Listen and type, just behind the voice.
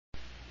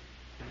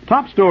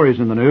Top stories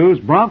in the news.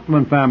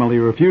 Bronfman family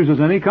refuses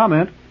any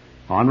comment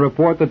on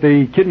report that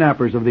the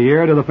kidnappers of the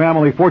heir to the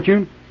family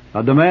fortune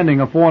are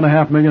demanding a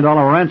 $4.5 million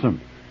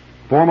ransom.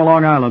 Former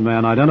Long Island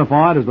man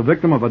identified as the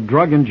victim of a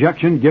drug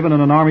injection given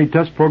in an Army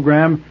test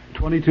program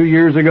 22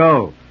 years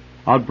ago.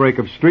 Outbreak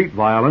of street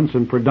violence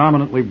in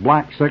predominantly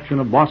black section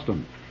of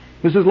Boston.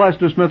 This is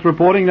Lester Smith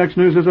reporting. Next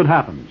news as it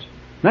happens.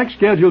 Next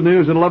scheduled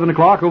news at 11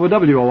 o'clock over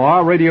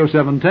WOR Radio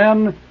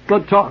 710, The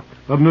Talk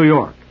of New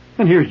York.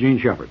 And here's Gene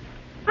Shepard.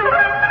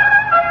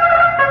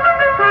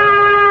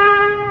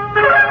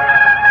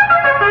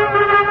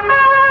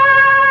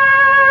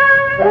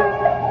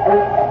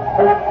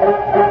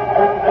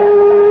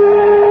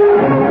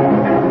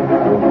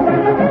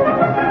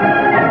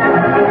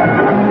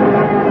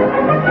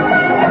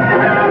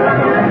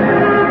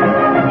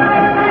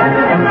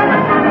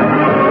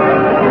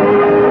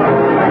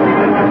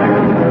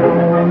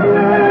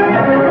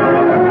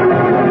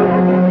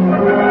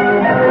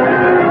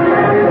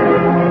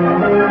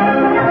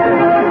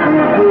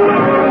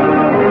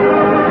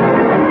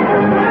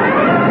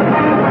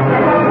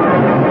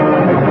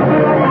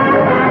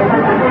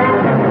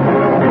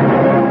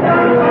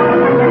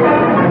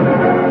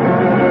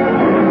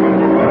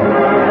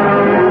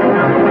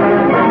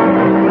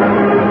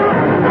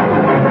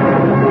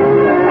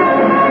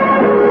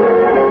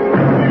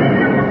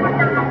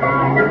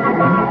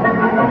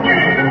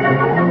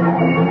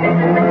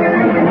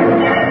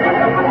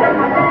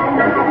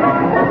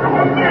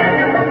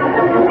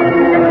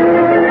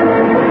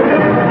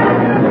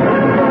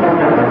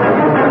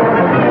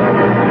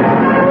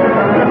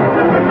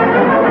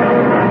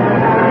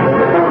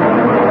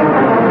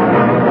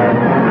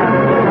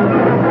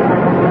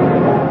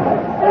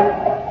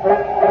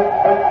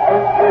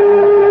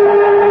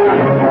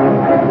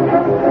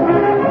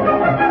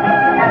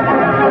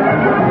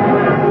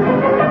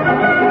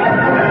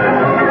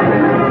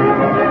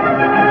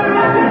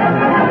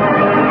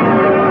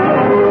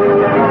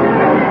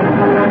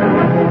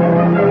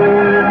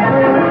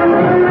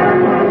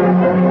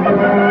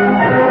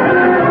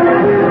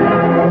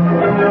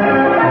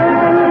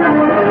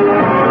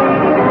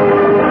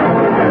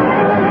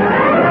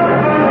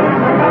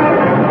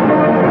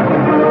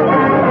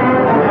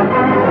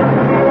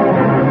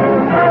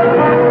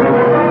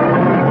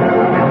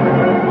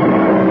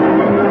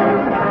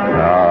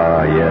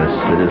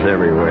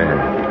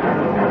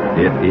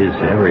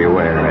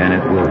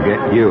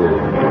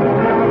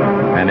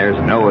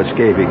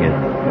 Escaping it.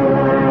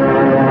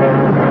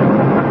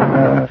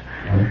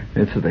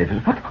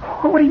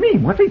 What do you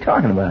mean? What's he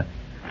talking about?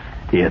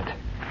 It,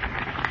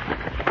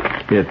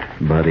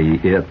 buddy,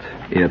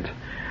 it.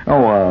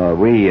 Oh,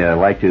 we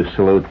like to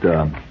salute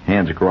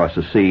Hands Across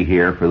the Sea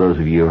here for those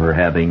of you who are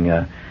having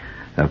a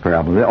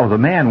problem. Oh, the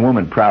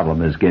man-woman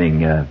problem is getting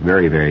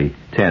very, very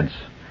tense,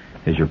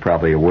 as you're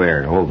probably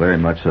aware. Oh, very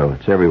much so.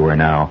 It's everywhere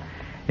now.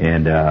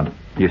 And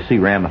you see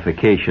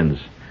ramifications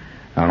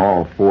on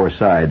all four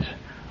sides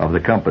of the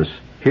compass.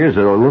 Here's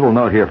a little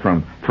note here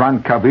from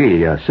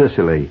Francavilla,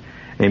 Sicily.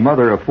 A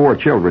mother of 4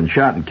 children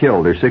shot and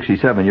killed her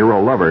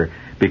 67-year-old lover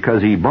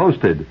because he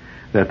boasted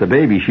that the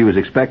baby she was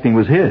expecting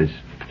was his.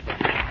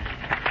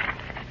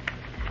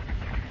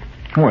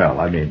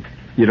 Well, I mean,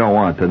 you don't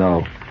want to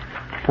know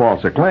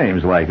false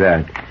claims like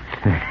that.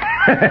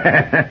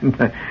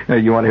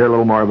 You want to hear a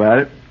little more about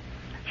it?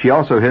 She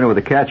also hit him with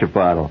a ketchup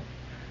bottle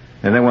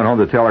and then went home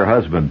to tell her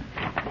husband.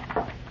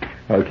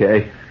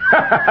 Okay.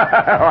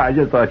 I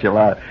just thought you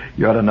ought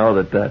to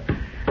know that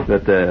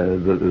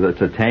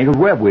it's a tangled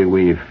web we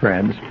weave,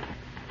 friends.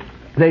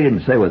 They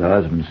didn't say what the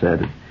husband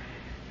said.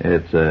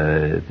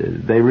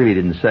 They really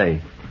didn't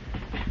say.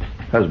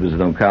 Husbands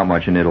don't count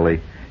much in Italy.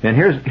 And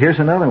here's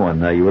another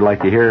one. You would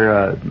like to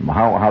hear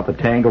how the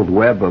tangled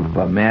web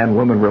of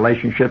man-woman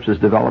relationships is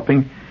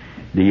developing?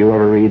 Do you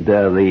ever read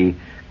the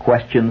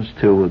questions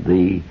to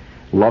the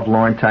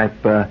lovelorn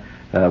type?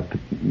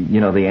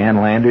 The Ann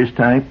Landers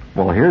type.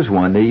 Well, here's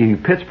one.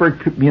 Pittsburgh.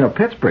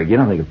 Pittsburgh. You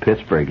don't think of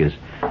Pittsburgh as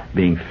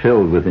being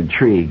filled with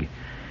intrigue.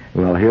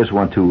 Well, here's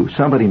one to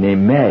somebody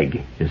named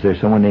Meg. Is there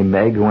someone named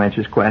Meg who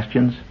answers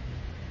questions?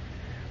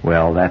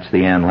 Well, that's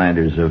the Ann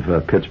Landers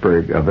of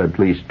Pittsburgh, of at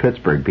least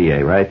Pittsburgh,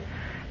 PA, right?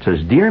 It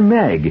says, Dear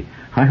Meg,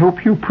 I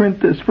hope you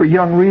print this for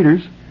young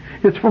readers.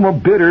 It's from a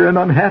bitter and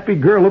unhappy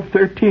girl of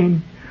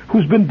 13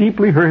 who's been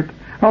deeply hurt.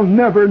 I'll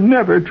never,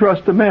 never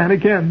trust a man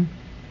again.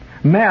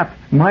 Matt,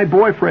 my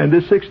boyfriend,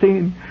 is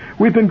 16.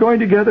 We've been going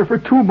together for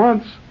 2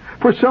 months.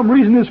 For some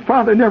reason, his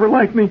father never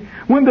liked me.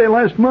 One day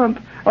last month,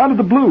 out of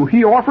the blue,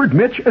 he offered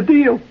Mitch a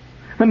deal.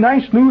 A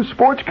nice new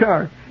sports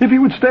car, if he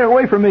would stay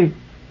away from me.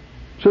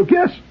 So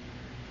guess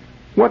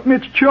what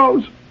Mitch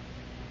chose?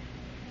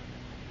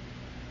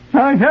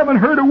 I haven't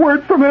heard a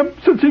word from him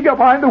since he got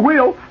behind the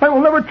wheel. I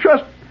will never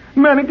trust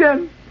men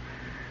again.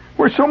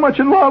 We're so much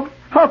in love.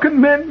 How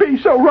can men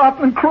be so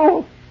rotten and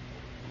cruel?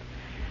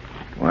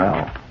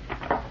 Well,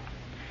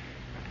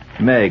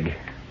 Meg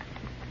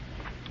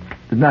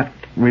did not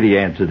really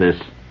answer this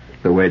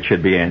the way it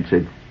should be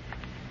answered.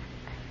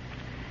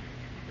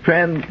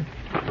 Friend,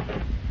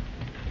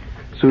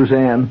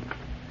 Suzanne,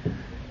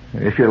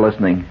 if you're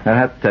listening, I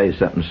have to tell you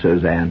something,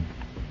 Suzanne.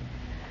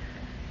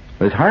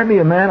 There's hardly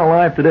a man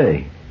alive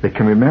today that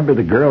can remember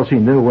the girls he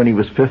knew when he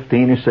was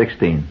 15 or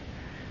 16.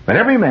 But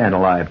every man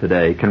alive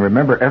today can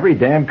remember every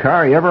damn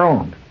car he ever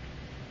owned.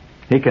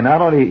 He can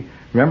not only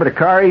remember the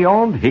car he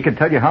owned, he can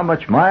tell you how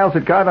much miles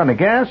it got on the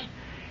gas.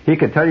 He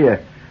can tell you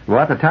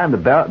about the time the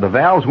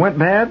valves went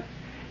bad.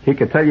 He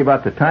can tell you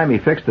about the time he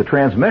fixed the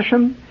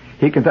transmission.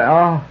 He can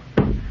tell...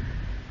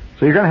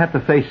 So you're going to have to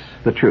face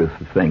the truth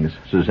of things,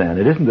 Suzanne.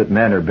 It isn't that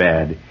men are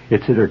bad.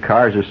 It's that their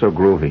cars are so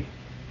groovy.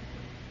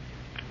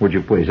 Would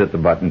you please hit the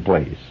button,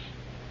 please?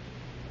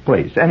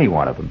 Please, any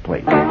one of them,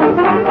 please. That's it.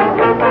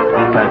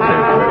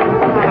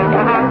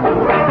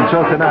 And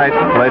so tonight,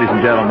 ladies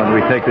and gentlemen,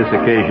 we take this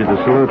occasion to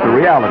salute the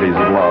realities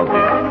of love,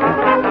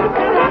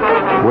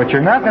 which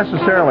are not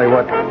necessarily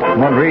what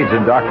one reads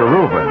in Dr.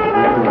 Reuben.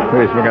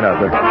 Please bring it out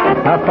there.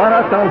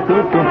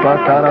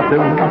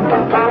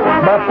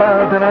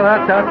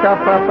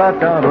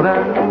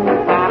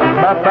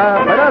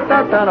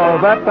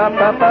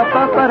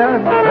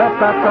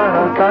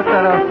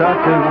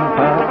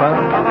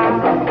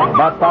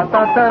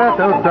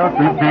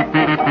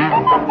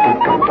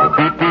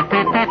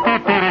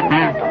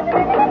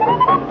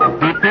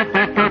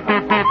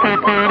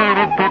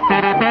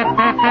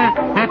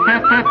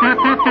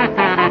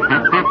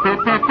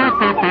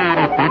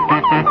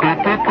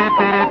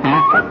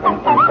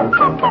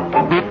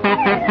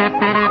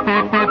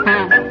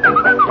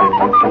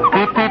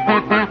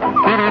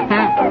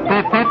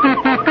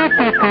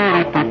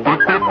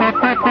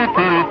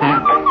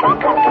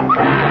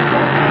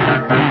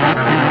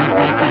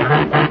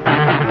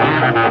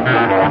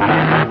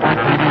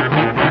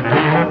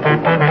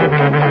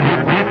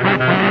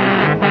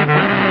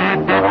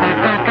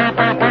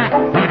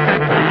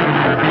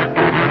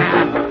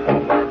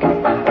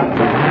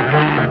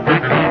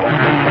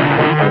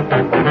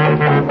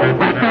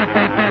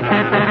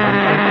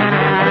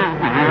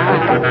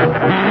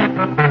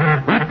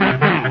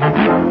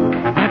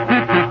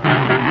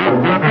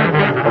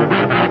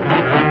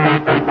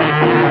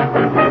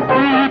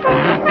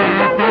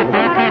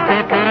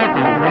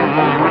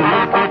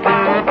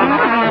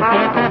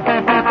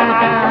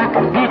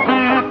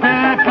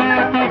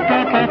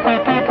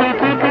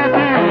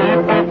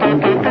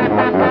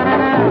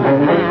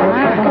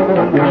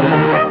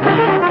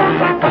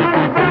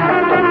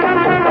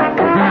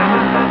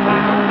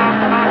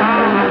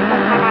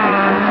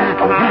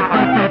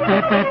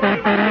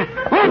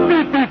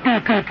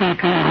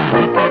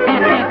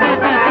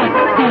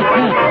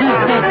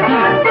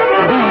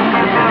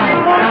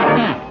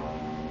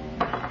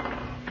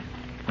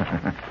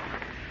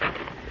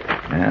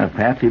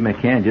 Patsy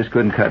McCann just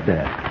couldn't cut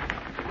that.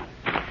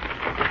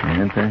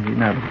 And he's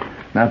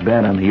not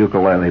bad on the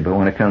ukulele, but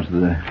when it comes to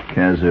the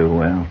kazoo,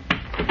 well,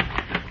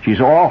 she's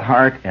all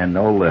heart and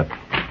no lip.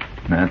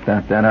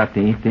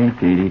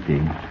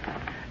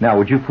 Now,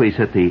 would you please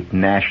hit the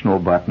national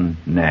button,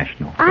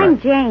 national? I'm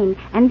Jane,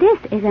 and this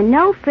is a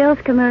No Frills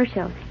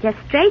commercial. Just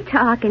straight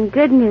talk and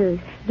good news.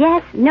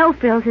 Yes, No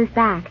Frills is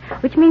back,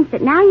 which means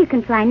that now you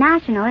can fly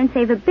national and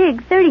save a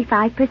big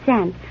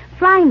 35%.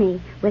 Fly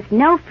me with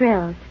No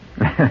Frills.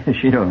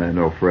 She don't have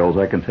no frills,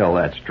 I can tell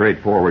that.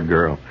 Straightforward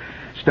girl.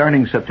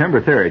 Starting September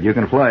 3rd, you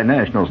can fly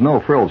National's No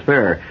Frills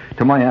fare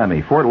to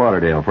Miami, Fort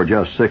Lauderdale for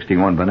just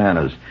 61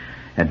 bananas.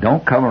 And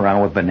don't come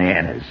around with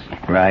bananas,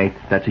 right?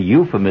 That's a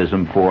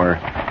euphemism for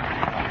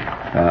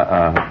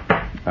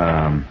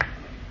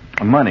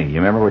money. You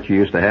remember what you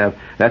used to have?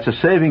 That's a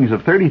savings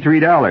of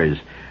 $33.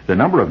 The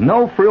number of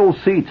No Frills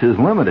seats is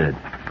limited.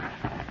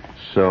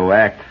 So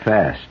act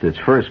fast. It's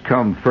first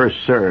come, first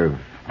serve.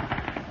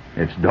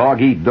 It's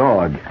dog eat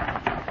dog.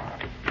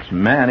 It's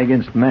man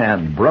against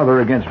man, brother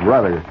against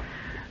brother.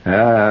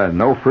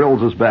 No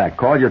Frills is back.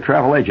 Call your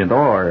travel agent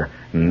or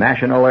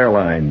National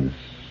Airlines.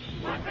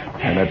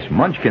 And it's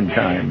Munchkin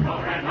time.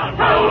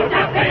 Oh,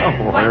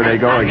 there they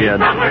go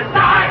again.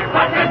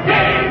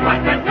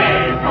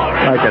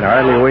 I can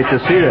hardly wait to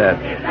see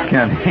that.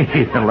 Ken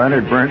Heath and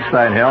Leonard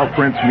Bernstein Hal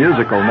Prince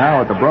musical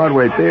now at the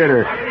Broadway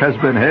Theater has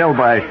been hailed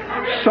by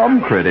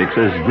some critics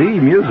as the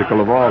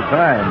musical of all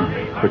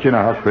time. But you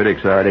know how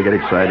critics are. They get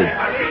excited.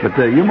 But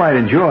you might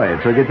enjoy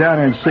it, so get down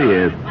there and see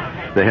it.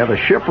 They have a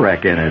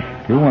shipwreck in it.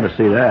 You want to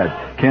see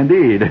that.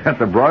 Candide at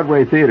the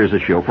Broadway Theater is a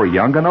show for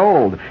young and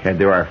old, and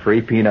there are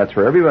free peanuts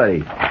for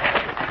everybody.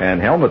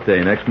 And Helmet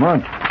Day next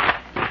month.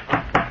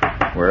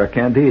 Wear a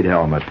Candide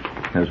helmet.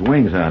 Has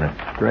wings on it.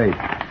 Great.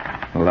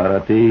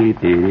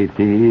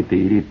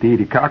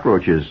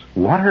 Cockroaches.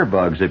 Water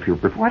bugs, if you're...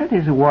 What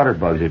is a water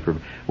bug? A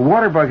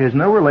water bug has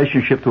no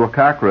relationship to a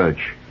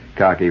cockroach.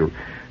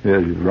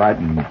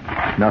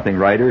 Nothing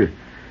righter.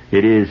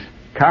 It is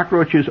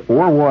cockroaches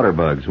or water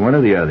bugs, one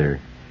or the other.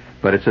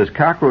 But it says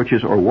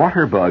cockroaches or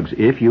water bugs,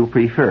 if you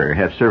prefer,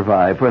 have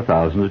survived for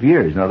thousands of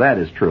years. Now, that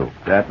is true.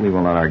 That we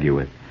will not argue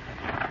with.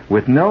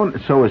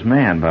 So is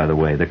man, by the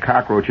way, the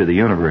cockroach of the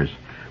universe.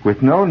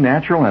 With no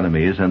natural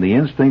enemies and the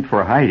instinct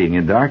for hiding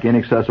in dark,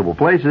 inaccessible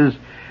places,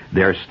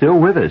 They're still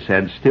with us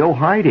and still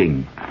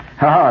hiding.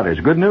 There's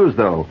good news,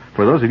 though,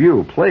 for those of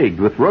you plagued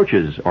with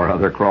roaches or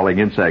other crawling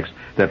insects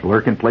that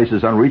lurk in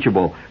places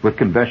unreachable with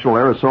conventional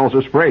aerosols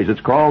or sprays.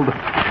 It's called the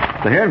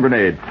hand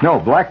grenade. No,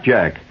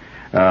 blackjack.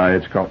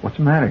 It's called... What's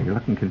the matter? You're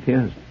looking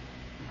confused.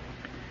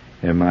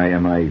 Am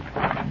I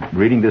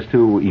reading this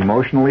too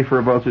emotionally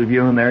for both of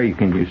you in there?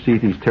 You see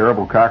these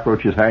terrible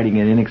cockroaches hiding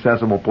in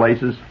inaccessible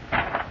places?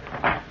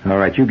 All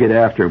right, you get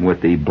after them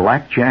with the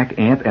blackjack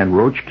ant and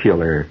roach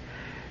killer.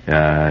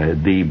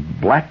 The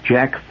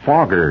blackjack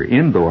fogger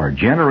indoor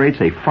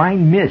generates a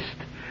fine mist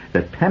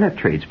that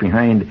penetrates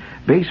behind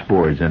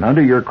baseboards and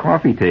under your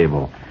coffee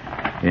table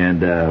and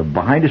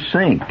behind a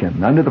sink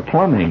and under the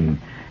plumbing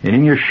and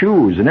in your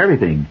shoes and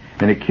everything.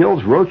 And it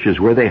kills roaches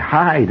where they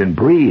hide and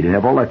breed and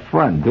have all that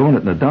fun doing it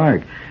in the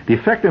dark. The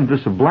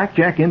effectiveness of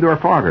blackjack indoor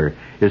fogger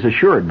is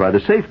assured by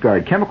the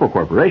Safeguard Chemical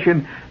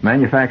Corporation,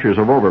 manufacturers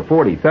of over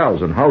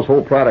 40,000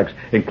 household products,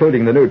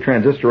 including the new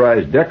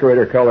transistorized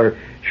decorator color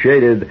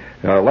shaded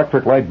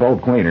electric light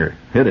bulb cleaner.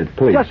 Hit it,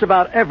 please. Just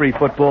about every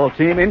football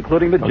team,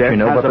 including the Jets,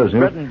 has a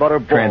bread and butter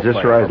ball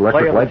transistorized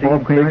electric light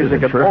bulb cleaners. They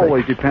can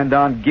always depend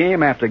on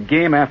game after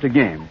game after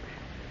game.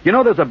 You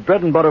know there's a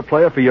bread and butter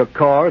player for your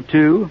car,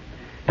 too?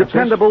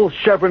 Dependable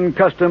Chevron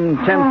Custom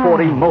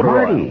 1040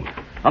 motor oil.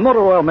 A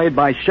motor oil made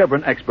by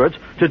Chevron experts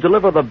to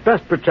deliver the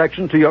best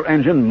protection to your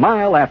engine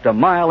mile after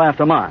mile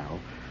after mile.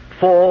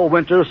 Fall,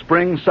 winter,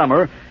 spring,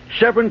 summer,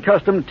 Chevron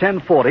Custom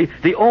 1040,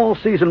 the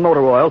all-season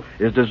motor oil,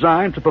 is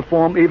designed to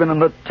perform even in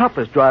the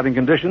toughest driving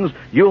conditions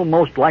you'll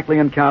most likely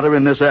encounter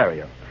in this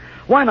area.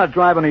 Why not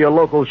drive into your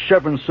local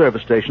Chevron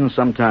service station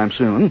sometime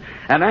soon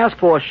and ask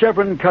for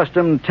Chevron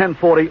Custom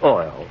 1040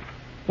 oil?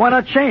 Why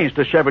not change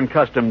to Chevron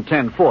Custom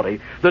 1040,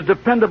 the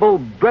dependable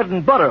bread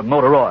and butter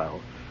motor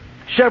oil?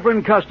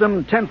 Chevron Custom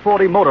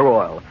 1040 motor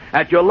oil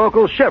at your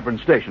local Chevron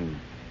station.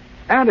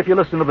 And if you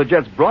listen to the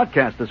Jets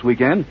broadcast this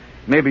weekend,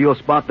 maybe you'll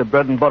spot the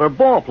bread and butter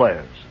ball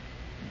players.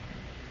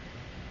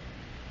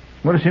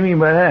 What does he mean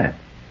by that?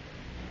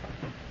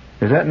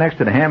 Is that next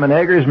to the ham and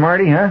eggers,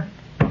 Marty, huh?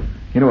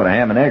 You know what a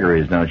ham and egger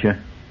is, don't you?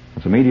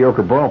 It's a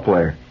mediocre ball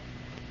player.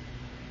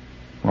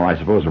 Well, I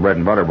suppose a bread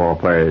and butter ball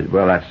player,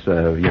 well, that's,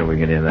 we can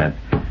get into that.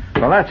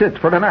 Well, that's it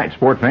for tonight,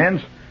 sport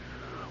fans.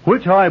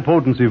 Which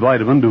high-potency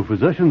vitamin do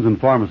physicians and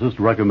pharmacists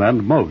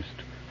recommend most?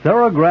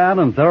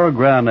 Theragran and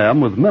Theragran M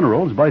with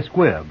minerals by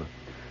Squibb.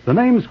 The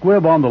name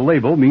Squibb on the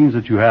label means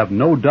that you have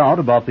no doubt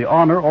about the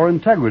honor or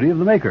integrity of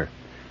the maker.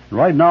 And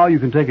right now you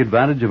can take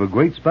advantage of a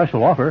great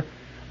special offer.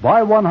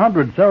 Buy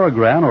 100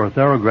 Theragran or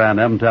Theragran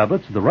M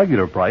tablets at the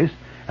regular price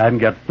and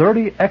get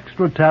 30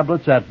 extra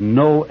tablets at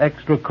no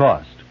extra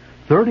cost.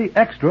 30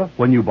 extra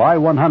when you buy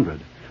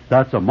 100.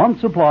 That's a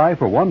month's supply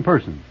for one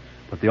person.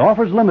 But the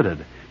offer's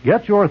limited.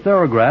 Get your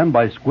Theragran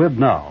by Squibb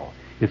now.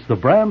 It's the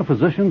brand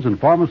physicians and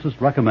pharmacists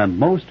recommend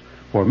most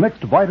for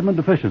mixed vitamin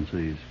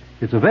deficiencies.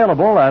 It's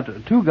available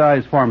at Two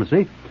Guys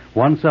Pharmacy,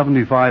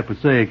 175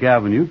 Passaic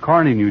Avenue,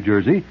 Kearney, New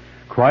Jersey,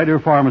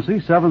 Kreider Pharmacy,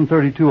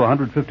 732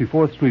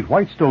 154th Street,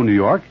 Whitestone, New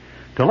York,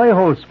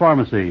 Telejos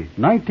Pharmacy,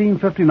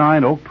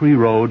 1959 Oak Tree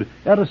Road,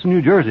 Edison,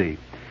 New Jersey.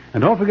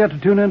 And don't forget to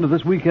tune in to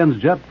this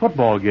weekend's Jet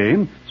football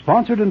game,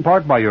 sponsored in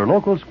part by your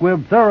local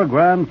Squibb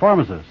Theragran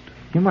pharmacist.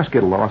 You must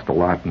get lost a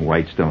lot in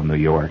Whitestone, New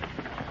York,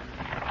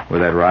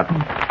 with that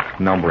rotten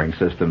numbering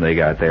system they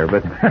got there.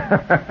 But,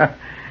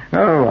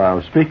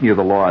 speaking of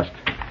the lost,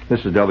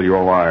 this is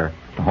WWII,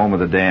 the home of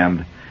the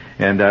damned.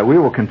 And we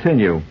will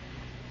continue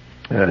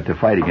to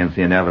fight against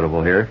the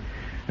inevitable here.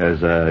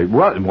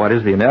 What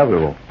is the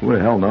inevitable? Who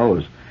the hell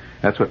knows?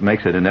 That's what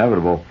makes it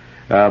inevitable.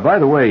 By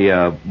the way,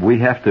 we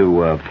have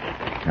to...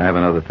 I have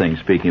another thing,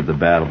 speaking of the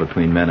battle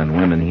between men and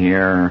women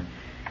here.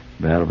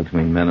 Battle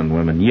between men and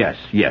women. Yes.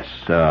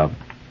 I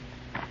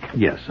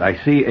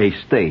see a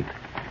state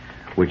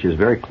which is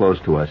very close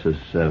to us has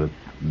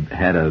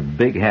had a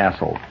big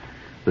hassle.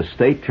 The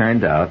state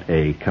turned out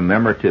a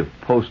commemorative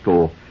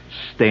postal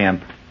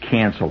stamp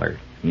canceller.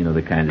 You know,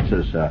 the kind that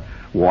says,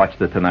 watch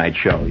the Tonight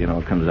Show. You know,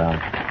 it comes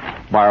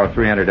out, borrow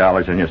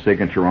 $300 on your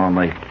signature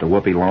only. The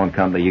Whoopi Loan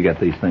Company, you get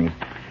these things.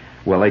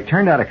 Well, they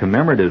turned out a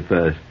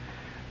commemorative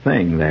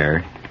thing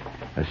there,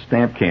 a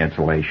stamp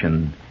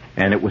cancellation,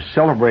 and it was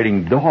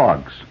celebrating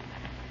dogs.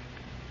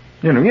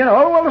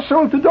 Let's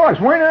salute the dogs.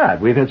 Why not?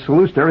 We've had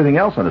salutes to everything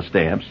else on the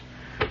stamps.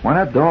 Why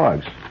not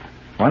dogs?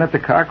 Why not the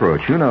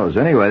cockroach? Who knows?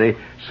 Anyway, they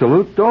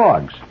salute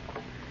dogs.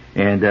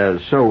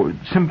 And so,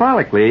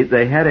 symbolically,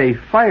 they had a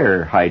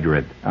fire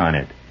hydrant on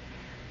it.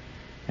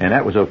 And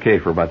that was okay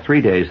for about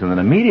 3 days, and then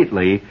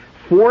immediately,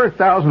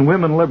 4,000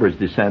 women livers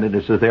descended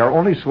and said they are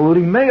only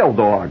saluting male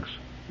dogs.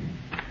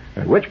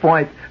 At which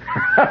point...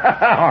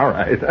 All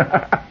right.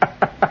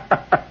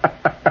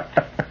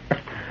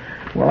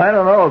 Well, I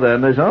don't know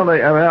then. There's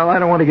only... I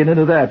don't want to get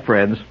into that,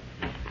 friends.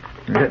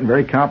 We're getting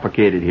very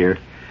complicated here.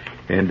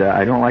 And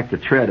I don't like to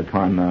tread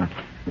upon...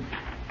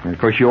 of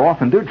course, you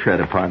often do tread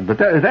upon... But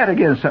that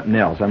again, is something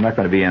else. I'm not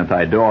going to be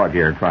anti-dog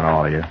here in front of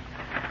all of you.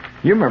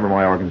 You remember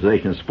my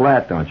organization,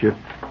 Splat, don't you?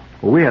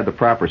 Well, we had the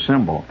proper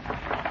symbol.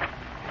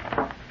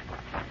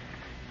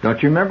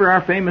 Don't you remember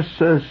our famous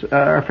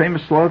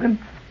slogan?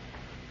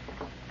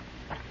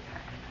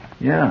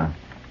 Yeah.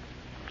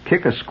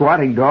 Kick a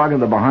squatting dog in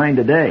the behind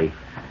today,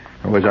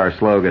 was our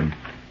slogan.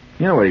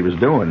 You know what he was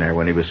doing there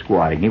when he was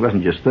squatting. He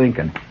wasn't just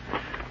thinking.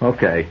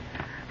 Okay.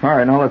 All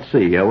right, now let's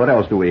see. What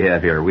else do we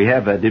have here? We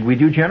have, did we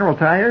do General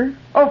Tire?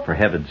 Oh, for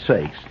heaven's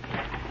sakes.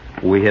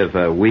 We have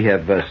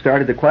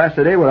started the class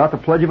today without the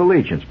Pledge of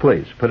Allegiance.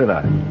 Please, put it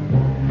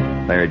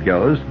on. There it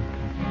goes.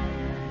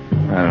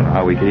 I don't know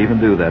how we could even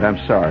do that. I'm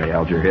sorry,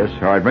 Alger Hiss.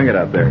 All right, bring it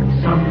up there.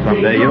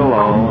 Someday you'll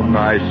own.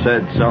 I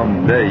said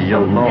someday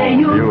you'll own.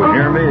 You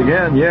hear me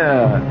again?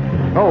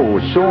 Yeah. Oh,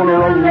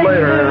 sooner or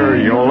later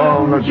you'll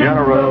own the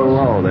General.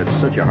 Oh, that's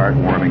such a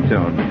heartwarming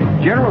tune.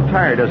 General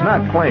Tire does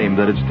not claim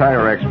that its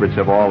tire experts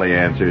have all the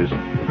answers.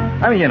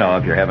 I mean, you know,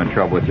 if you're having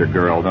trouble with your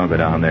girl, don't go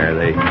down there.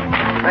 They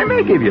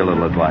may give you a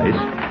little advice.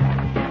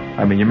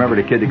 I mean, you remember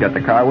the kid that got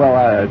the car?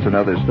 Well, it's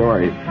another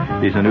story.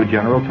 He's a new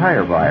General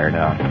Tire buyer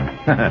now.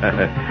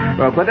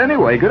 Well, but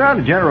anyway, go down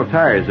to General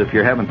Tires if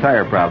you're having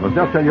tire problems.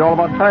 They'll tell you all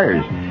about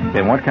tires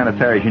and what kind of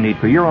tires you need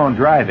for your own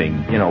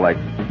driving. You know, like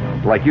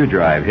you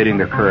drive, hitting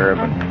the curb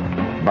and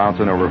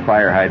bouncing over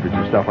fire hydrants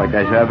and stuff like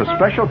that. You have a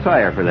special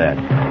tire for that.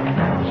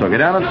 So get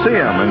down and see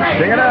them and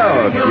sing it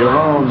out. You'll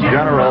own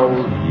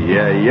General.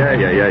 Yeah.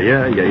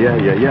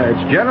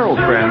 It's General's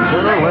friends.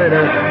 Sooner or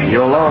later,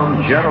 you'll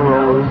own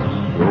General.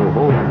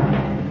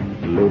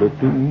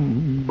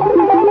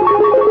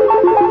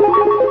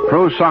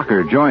 Pro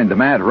soccer joined the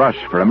mad rush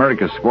for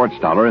America's sports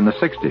dollar in the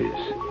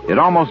 60s. It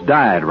almost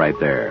died right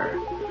there.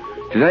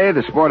 Today,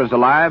 the sport is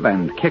alive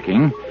and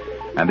kicking,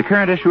 and the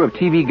current issue of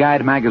TV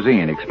Guide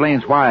magazine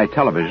explains why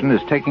television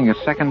is taking a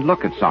second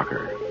look at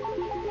soccer.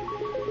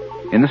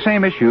 In the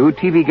same issue,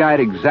 TV Guide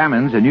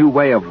examines a new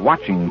way of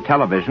watching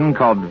television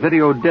called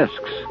video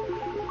discs.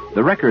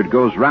 The record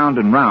goes round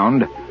and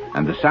round,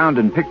 and the sound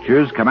and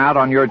pictures come out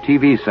on your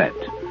TV set.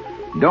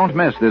 Don't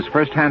miss this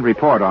first-hand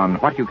report on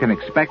what you can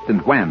expect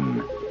and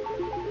when.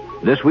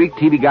 This week,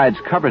 TV Guide's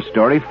cover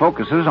story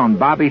focuses on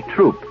Bobby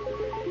Troop.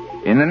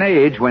 In an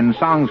age when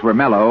songs were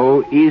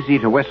mellow, easy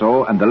to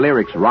whistle, and the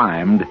lyrics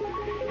rhymed,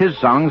 his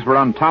songs were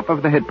on top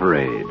of the hit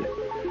parade.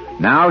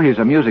 Now he's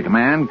a music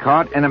man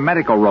caught in a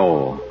medical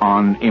role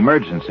on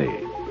Emergency.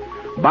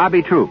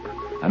 Bobby Troop,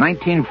 a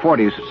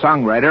 1940s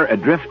songwriter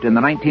adrift in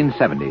the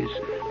 1970s,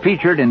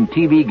 featured in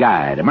TV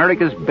Guide,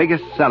 America's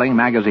biggest-selling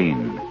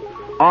magazine.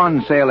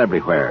 On sale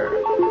everywhere.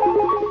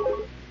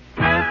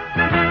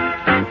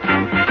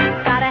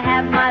 Gotta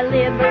have my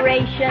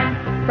liberation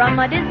from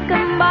my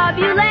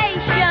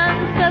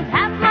discombobulation, 'cause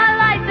half my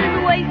life is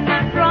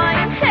wasted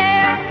drying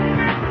hair.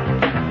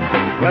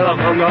 Well, I'm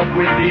hung up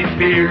with these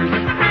fears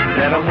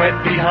that I'm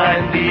wet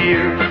behind the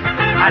ears.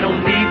 I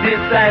don't need this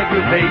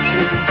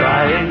aggravation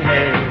drying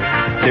hair.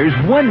 There's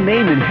one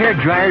name in hair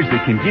dryers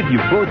that can give you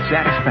both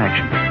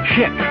satisfaction.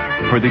 Schick.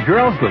 For the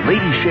girls, the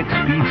Lady Schick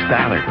Speed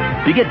Styler.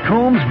 You get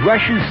combs,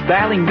 brushes,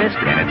 styling mist,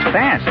 and it's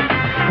fast.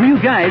 For you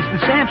guys, the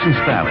Samson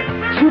Styler.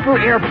 Super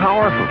air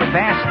power for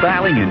fast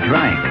styling and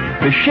drying.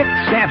 The Schick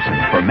Samson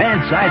for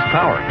man-sized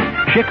power.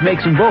 Schick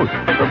makes them both,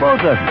 for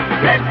both of them.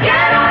 Let's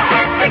get our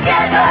heads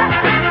together.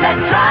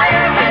 Let's dry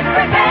our heads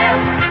for hair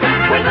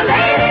with the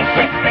Lady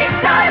Schick Speed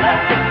Styler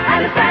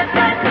and the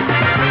Samson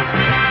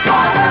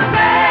for the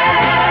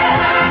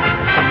man.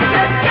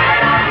 Let's get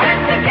our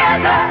heads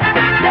together.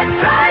 Let's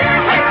dry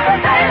our heads for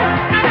hair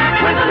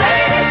with the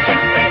Lady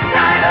Schick Speed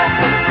Styler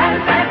and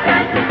the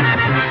Samson.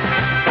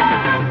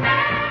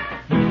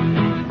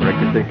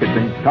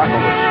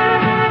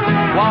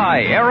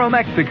 Fly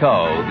Aeromexico,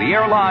 the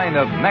airline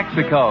of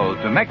Mexico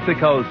to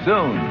Mexico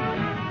soon.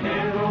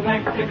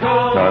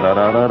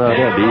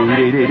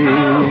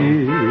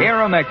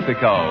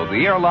 Aeromexico,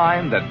 the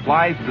airline that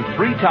flies to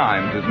 3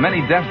 times as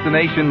many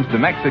destinations to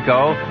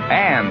Mexico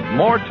and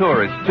more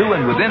tourists to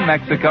and within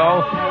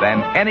Mexico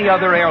than any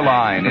other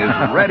airline, is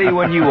ready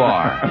when you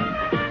are.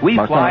 We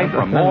fly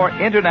from more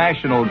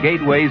international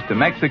gateways to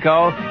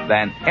Mexico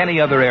than any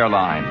other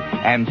airline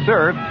and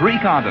serve 3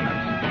 continents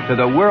to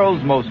the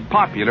world's most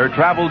popular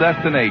travel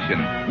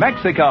destination,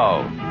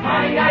 Mexico.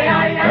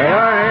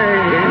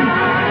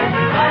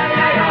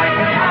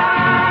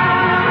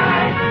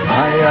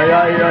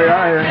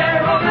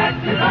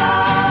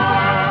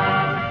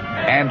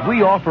 And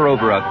we offer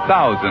over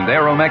 1,000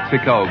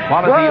 Aeromexico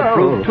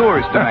quality-approved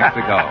tours to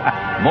Mexico,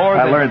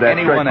 more than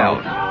anyone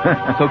else.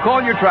 So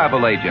call your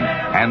travel agent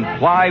and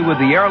fly with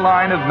the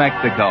airline of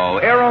Mexico,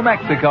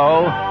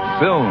 Aeromexico,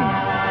 soon.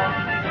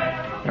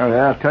 Oh,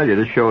 yeah, I'll tell you,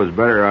 this show is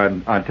better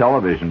on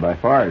television by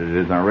far than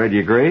it is on radio.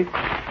 You agree?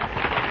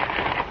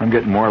 I'm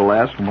getting more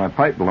laughs from my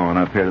pipe blowing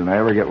up here than I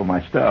ever get with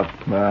my stuff.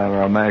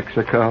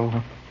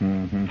 Mexico.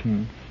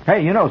 Mm-hmm.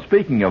 Hey, you know,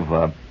 speaking of,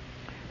 I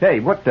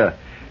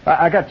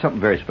got something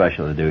very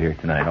special to do here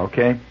tonight,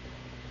 okay?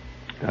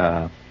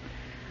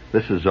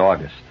 This is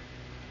August.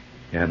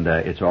 And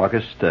it's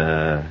August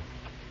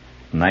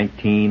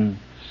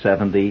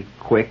 1970.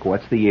 Quick,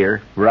 what's the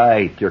year?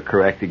 Right, you're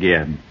correct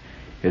again.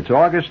 It's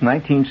August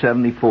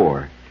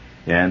 1974,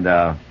 and,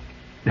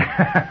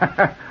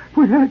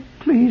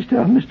 please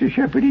tell Mr.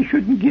 Shepard he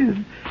shouldn't give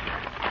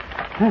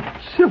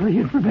that silly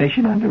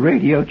information on the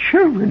radio.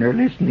 Children are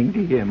listening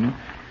to him.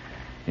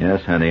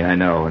 Yes, honey, I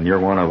know, and you're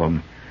one of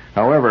them.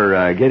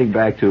 However, getting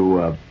back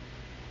to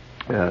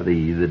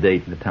the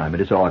date and the time,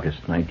 it is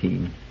August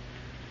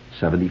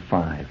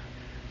 1975,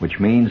 which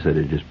means that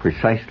it is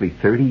precisely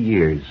 30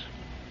 years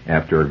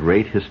after a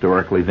great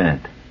historical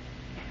event.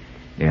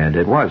 And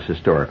it was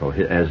historical,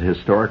 as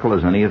historical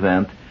as any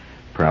event,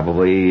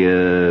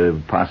 probably,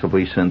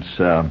 possibly since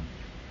the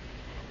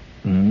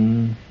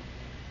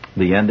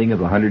ending of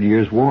the 100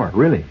 Years' War.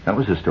 Really, that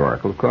was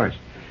historical, of course.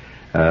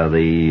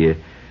 The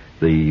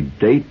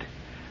date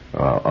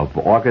of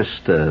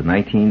August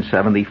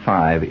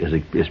 1975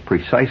 is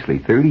precisely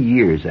 30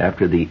 years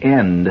after the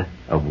end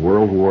of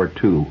World War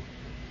II.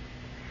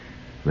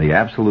 The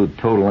absolute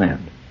total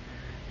end.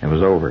 It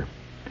was over.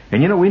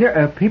 And you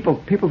know,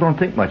 people don't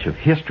think much of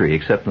history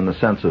except in the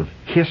sense of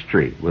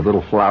history with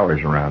little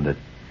flowers around it,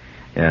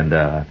 and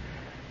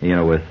you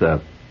know, with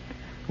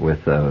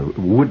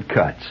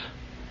woodcuts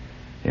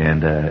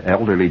and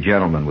elderly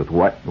gentlemen with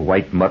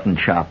white mutton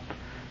chop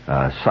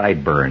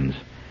sideburns.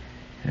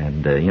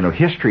 And, you know,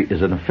 history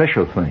is an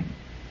official thing.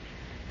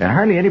 And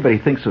hardly anybody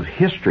thinks of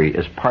history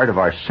as part of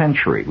our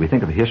century. We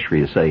think of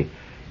history as, say,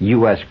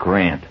 U.S.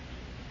 Grant.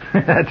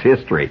 That's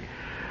history.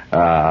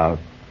 All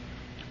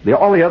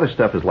the other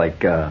stuff is like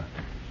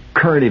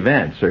current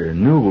events or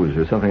news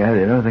or something.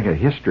 I don't think of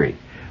history.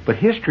 But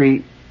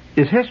history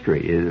is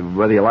history,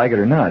 whether you like it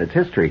or not. It's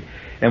history.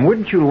 And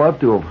wouldn't you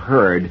love to have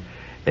heard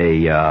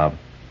a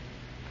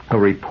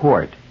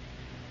report,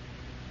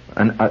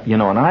 an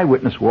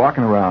eyewitness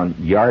walking around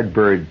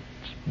Yardbird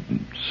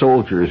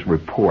soldier's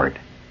report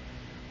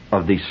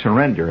of the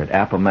surrender at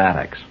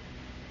Appomattox,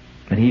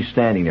 and he's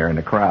standing there in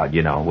the crowd,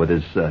 you know, with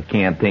his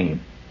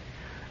canteen.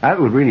 That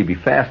would really be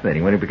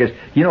fascinating, wouldn't it? Because,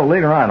 you know,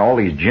 later on, all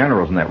these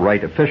generals and that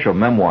write official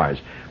memoirs,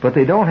 but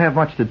they don't have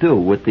much to do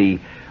with the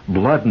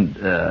blood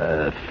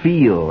and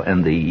feel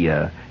and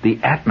the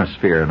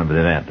atmosphere of an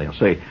event. They'll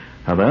say,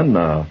 and then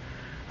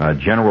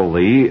General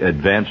Lee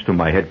advanced to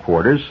my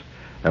headquarters,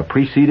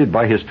 preceded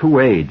by his 2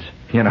 aides,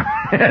 you know.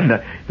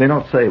 And they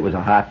don't say it was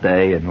a hot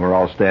day and we're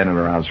all standing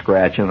around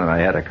scratching and I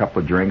had a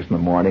couple of drinks in the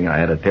morning and I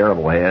had a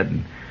terrible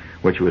head,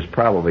 which was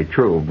probably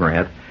true,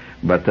 Grant.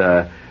 But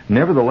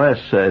nevertheless,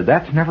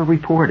 that's never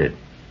reported.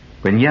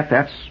 And yet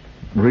that's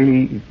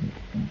really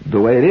the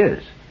way it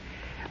is.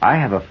 I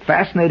have a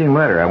fascinating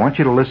letter. I want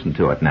you to listen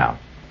to it now.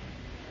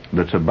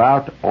 That's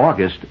about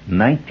August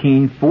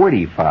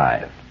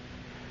 1945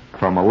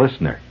 from a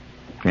listener.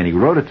 And he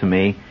wrote it to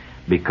me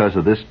because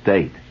of this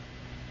date.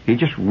 He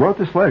just wrote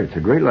this letter. It's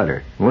a great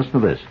letter. Listen to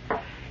this.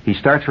 He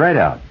starts right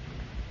out.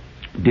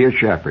 Dear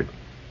Shepherd,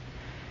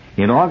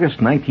 in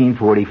August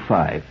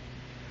 1945,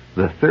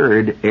 the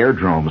 3rd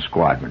Airdrome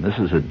Squadron, this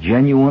is a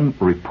genuine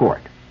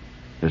report.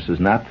 This is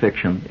not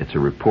fiction. It's a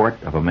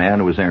report of a man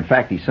who was there. In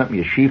fact, he sent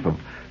me a sheaf of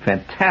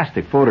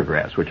fantastic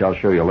photographs, which I'll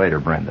show you later,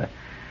 Brenda.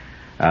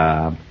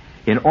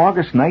 In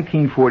August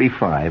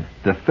 1945,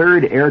 the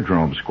 3rd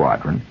Airdrome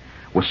Squadron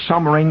was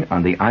summering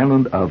on the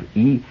island of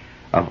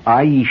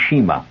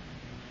Aishima,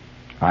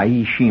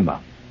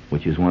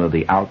 which is one of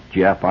the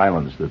out-Jap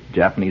islands, the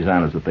Japanese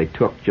islands that they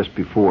took just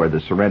before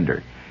the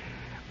surrender.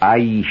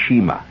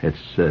 Aishima,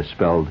 it's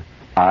spelled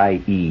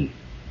I-E,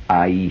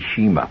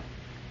 Aishima,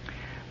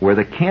 where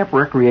the camp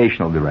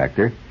recreational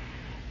director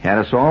had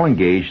us all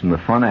engaged in the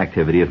fun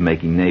activity of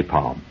making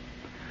napalm.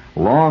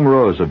 Long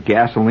rows of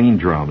gasoline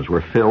drums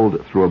were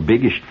filled through a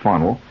biggish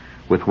funnel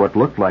with what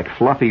looked like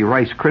fluffy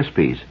Rice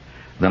Krispies.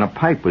 Then a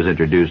pipe was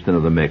introduced into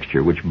the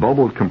mixture, which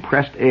bubbled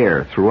compressed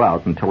air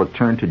throughout until it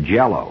turned to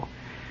jello.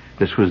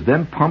 This was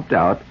then pumped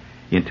out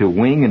into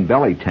wing and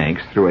belly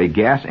tanks through a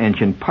gas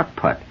engine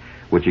putt-putt,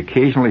 which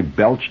occasionally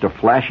belched a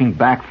flashing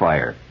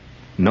backfire.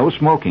 No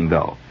smoking,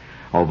 though,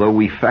 although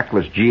we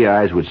feckless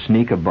GIs would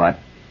sneak a butt,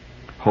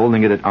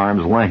 holding it at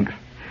arm's length,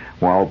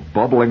 while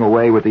bubbling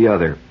away with the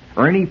other.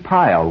 Ernie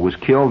Pyle was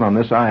killed on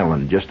this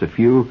island just a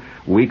few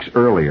weeks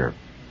earlier.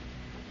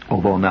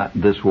 Although not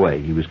this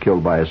way. He was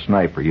killed by a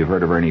sniper. You've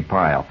heard of Ernie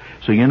Pyle.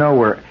 So you know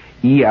where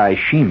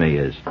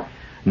Aishima is.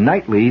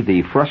 Nightly,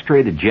 the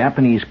frustrated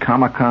Japanese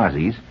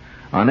kamikazes,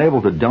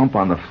 unable to dump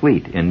on the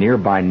fleet in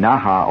nearby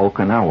Naha,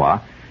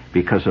 Okinawa,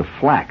 because of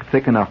flak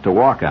thick enough to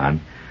walk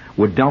on,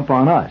 would dump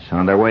on us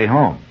on their way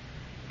home.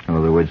 In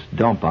other words,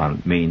 dump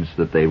on means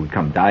that they would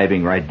come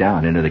diving right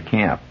down into the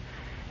camp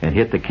and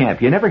hit the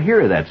camp. You never hear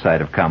of that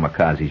side of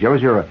kamikazes. You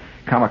always hear of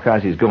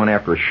kamikazes going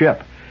after a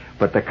ship.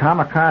 But the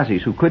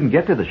kamikazes who couldn't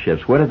get to the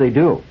ships, what did they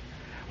do?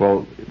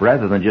 Well,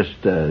 rather than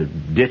just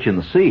ditch in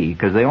the sea,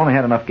 because they only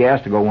had enough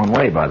gas to go one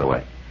way, by the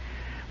way,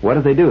 what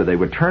did they do? They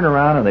would turn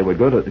around and they would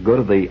go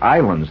to the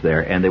islands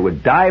there, and they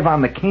would dive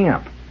on the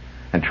camp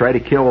and try to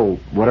kill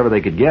whatever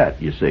they could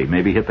get, you see,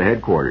 maybe hit the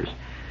headquarters.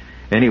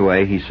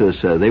 Anyway, he says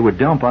they would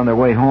dump on their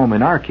way home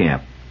in our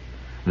camp.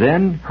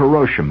 Then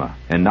Hiroshima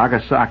and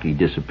Nagasaki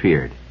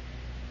disappeared,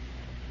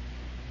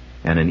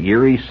 and an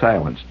eerie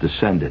silence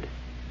descended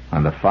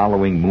on the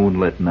following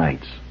moonlit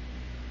nights.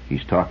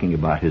 He's talking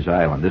about his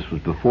island. This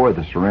was before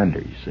the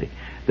surrender, you see.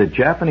 The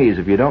Japanese,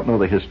 if you don't know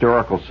the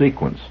historical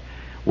sequence,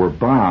 were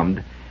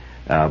bombed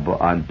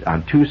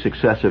on 2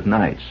 successive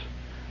nights.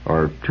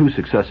 or two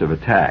successive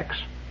attacks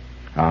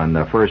on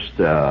first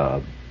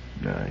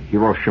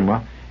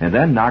Hiroshima and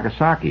then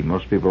Nagasaki.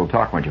 Most people don't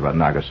talk much about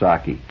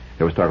Nagasaki.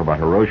 They always talk about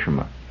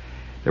Hiroshima.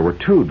 There were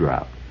two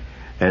dropped.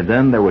 And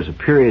then there was a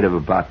period of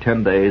about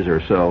 10 days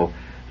or so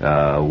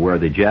where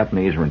the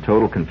Japanese were in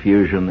total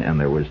confusion, and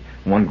there was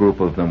one group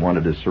of them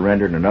wanted to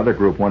surrender, and another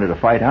group wanted to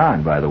fight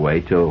on, by the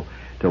way, till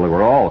they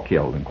were all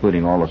killed,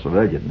 including all the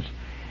civilians.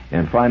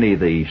 And finally,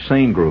 the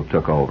sane group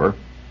took over,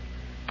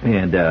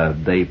 and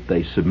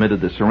they submitted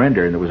the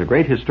surrender. And it was a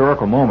great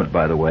historical moment,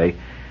 by the way,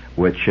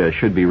 which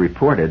should be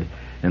reported.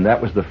 And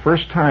that was the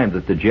first time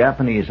that the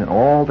Japanese, in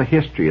all the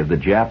history of the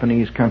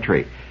Japanese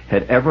country,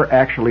 had ever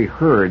actually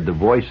heard the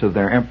voice of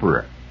their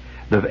emperor.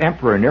 The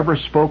emperor never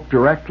spoke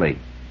directly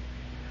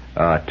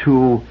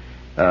to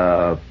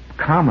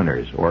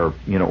commoners or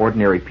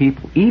ordinary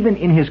people, even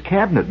in his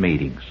cabinet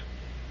meetings.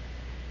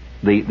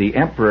 The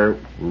emperor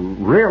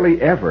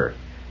rarely ever,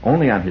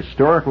 only on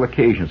historical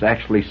occasions,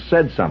 actually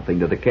said something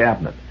to the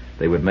cabinet.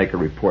 They would make a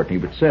report, and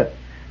he would sit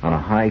on a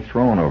high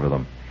throne over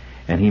them.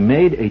 And he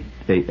made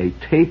a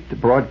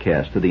taped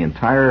broadcast to the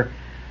entire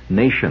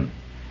nation.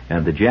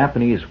 And the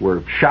Japanese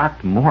were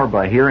shocked more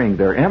by hearing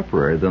their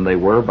emperor than they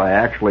were by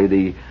actually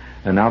the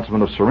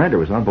announcement of surrender.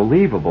 It was an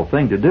unbelievable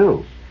thing to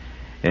do.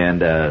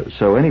 And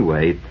so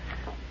anyway,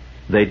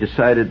 they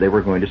decided they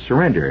were going to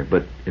surrender.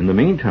 But in the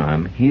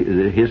meantime,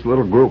 his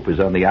little group is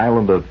on the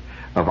island of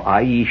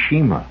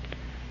Aishima.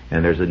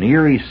 And there's an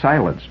eerie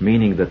silence,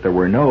 meaning that there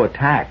were no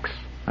attacks.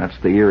 That's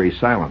the eerie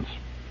silence.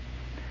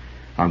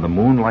 On the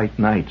moonlight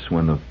nights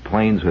when the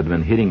planes had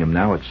been hitting him,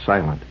 now it's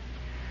silent.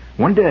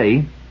 One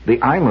day,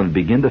 the island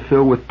began to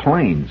fill with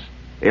planes,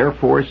 Air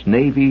Force,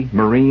 Navy,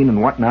 Marine,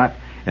 and whatnot,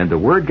 and the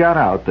word got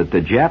out that the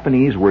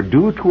Japanese were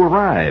due to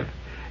arrive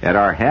at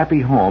our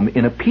happy home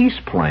in a peace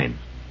plane.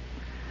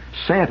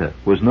 Santa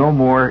was no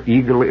more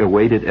eagerly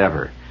awaited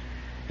ever.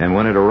 And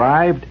when it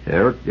arrived,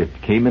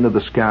 it came into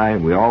the sky,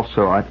 and we all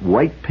saw it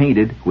white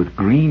painted with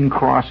green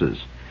crosses.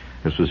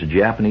 This was a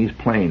Japanese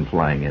plane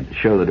flying in to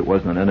show that it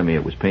wasn't an enemy.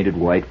 It was painted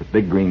white with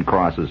big green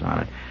crosses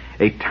on it.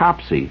 A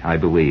Topsy, I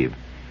believe.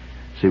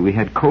 See, we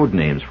had code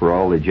names for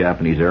all the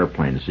Japanese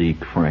airplanes,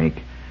 Zeke, Frank,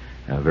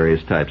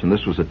 various types. And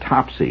this was a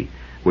Topsy,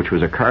 which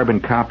was a carbon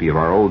copy of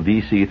our old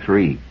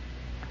DC-3.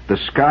 The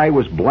sky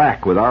was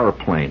black with our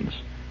planes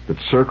that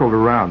circled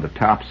around the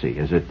Topsy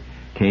as it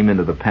came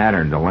into the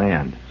pattern to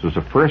land. This was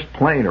the first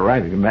plane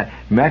arriving.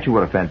 Imagine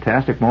what a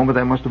fantastic moment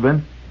that must have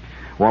been.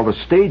 While the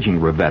staging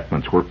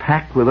revetments were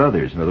packed with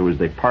others. In other words,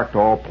 they parked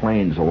all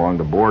planes along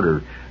the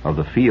border of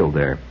the field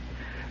there.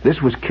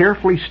 This was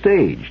carefully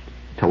staged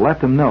to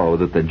let them know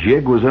that the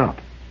jig was up.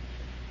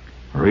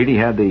 Really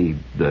had the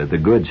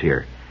goods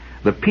here.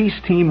 The peace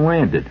team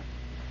landed.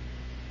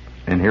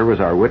 And here was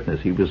our witness.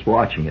 He was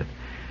watching it.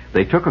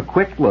 They took a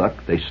quick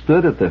look. They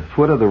stood at the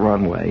foot of the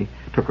runway,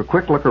 took a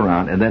quick look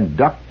around, and then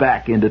ducked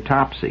back into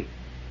Topsy.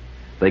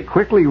 They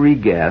quickly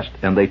regassed,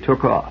 and they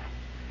took off.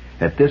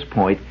 At this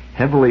point,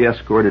 heavily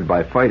escorted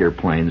by fighter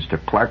planes to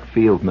Clark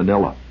Field,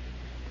 Manila.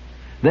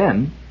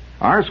 Then,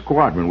 our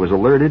squadron was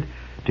alerted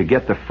to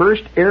get the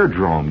first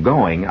airdrome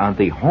going on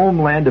the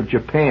homeland of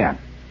Japan.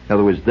 In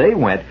other words, they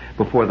went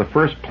before the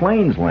first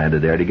planes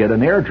landed there to get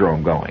an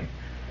airdrome going.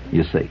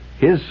 You see,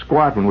 his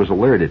squadron was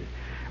alerted,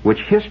 which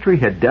history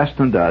had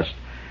destined us,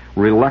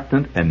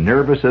 reluctant and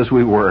nervous as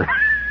we were,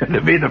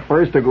 to be the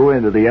first to go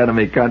into the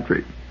enemy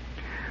country.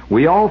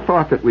 We all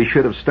thought that we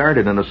should have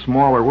started in a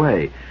smaller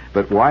way,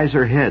 but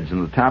wiser heads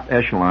in the top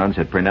echelons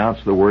had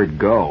pronounced the word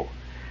go.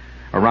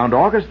 Around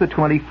August the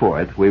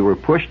 24th, we were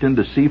pushed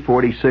into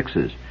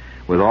C-46s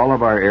with all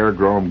of our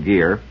airdrome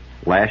gear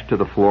lashed to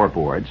the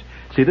floorboards.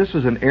 See, this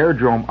is an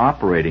airdrome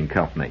operating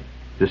company.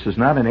 This is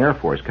not an Air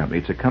Force company.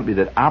 It's a company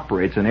that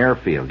operates an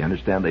airfield. You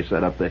understand? They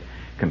set up the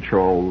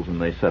controls,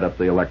 and they set up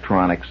the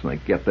electronics, and they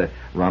get the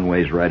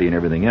runways ready and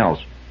everything else.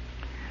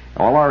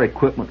 All our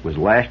equipment was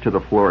lashed to the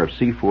floor of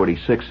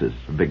C-46s,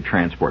 a big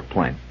transport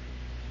plane.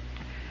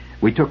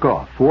 We took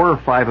off, 4 or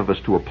 5 of us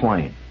to a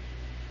plane,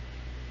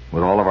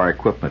 with all of our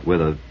equipment,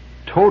 with a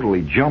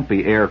totally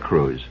jumpy air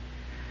cruise.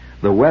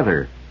 The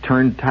weather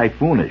turned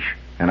typhoonish,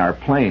 and our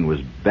plane was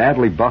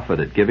badly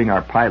buffeted, giving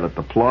our pilot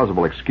the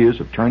plausible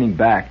excuse of turning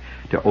back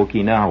to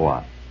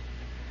Okinawa.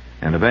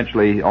 And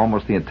eventually,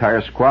 almost the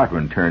entire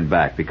squadron turned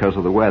back because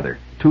of the weather.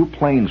 2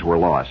 planes were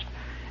lost,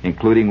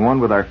 including one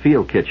with our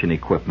field kitchen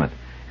equipment,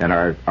 and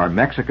our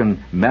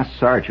Mexican mess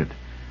sergeant,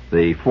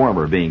 the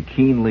former being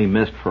keenly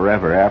missed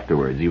forever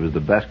afterwards. He was the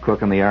best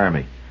cook in the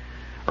Army.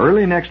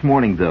 Early next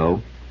morning,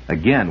 though,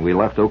 again we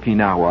left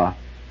Okinawa,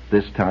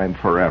 this time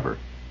forever.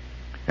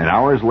 And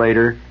hours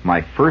later,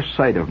 my first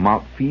sight of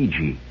Mount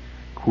Fiji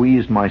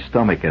queased my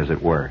stomach, as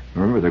it were.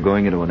 Remember, they're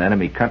going into an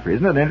enemy country.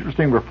 Isn't that an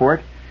interesting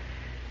report?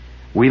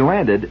 We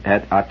landed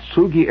at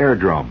Atsugi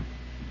Airdrome,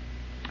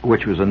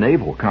 which was a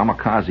naval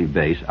kamikaze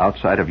base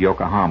outside of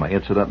Yokohama.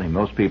 Incidentally,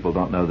 most people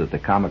don't know that the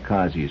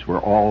kamikazes were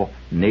all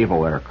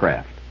naval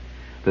aircraft.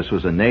 This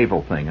was a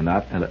naval thing and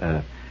not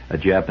a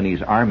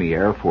Japanese Army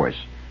Air Force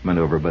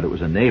maneuver, but it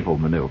was a naval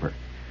maneuver.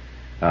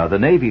 The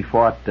Navy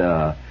fought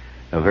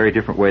a very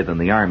different way than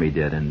the Army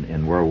did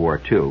in World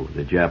War II.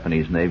 The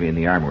Japanese Navy and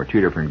the Army were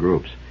two different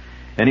groups.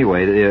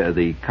 Anyway,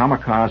 the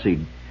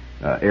kamikaze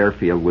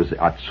airfield was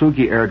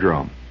Atsugi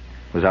Airdrome.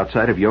 It was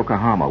outside of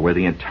Yokohama, where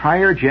the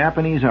entire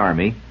Japanese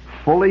Army,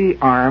 fully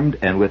armed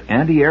and with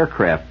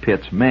anti-aircraft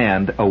pits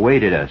manned,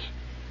 awaited us.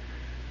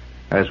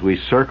 As we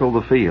circled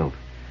the field,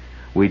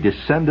 we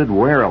descended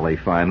warily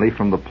finally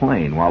from the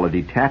plane while a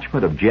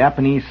detachment of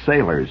Japanese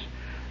sailors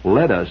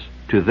led us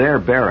to their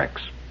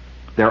barracks.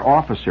 Their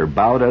officer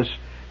bowed us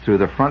through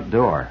the front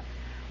door,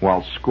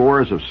 while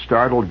scores of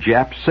startled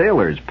Jap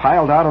sailors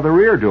piled out of the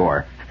rear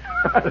door.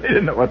 They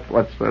didn't know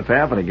what's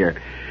happening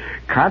here.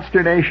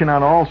 Consternation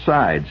on all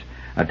sides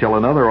until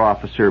another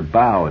officer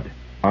bowed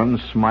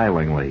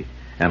unsmilingly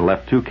and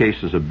left 2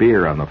 cases of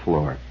beer on the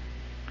floor.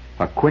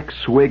 A quick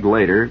swig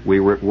later, we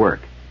were at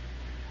work.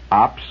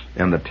 Ops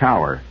and the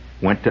tower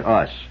went to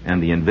us,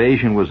 and the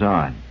invasion was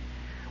on.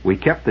 We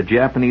kept the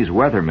Japanese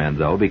weathermen,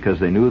 though, because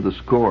they knew the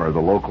score of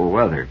the local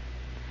weather.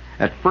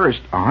 At first,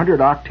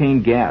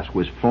 100-octane gas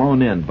was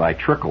flown in by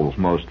trickles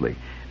mostly,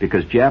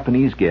 because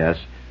Japanese gas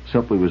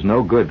simply was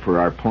no good for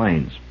our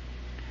planes.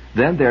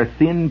 Then their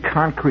thin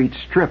concrete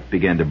strip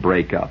began to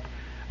break up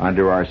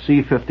under our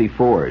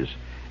C-54s.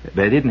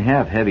 They didn't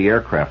have heavy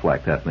aircraft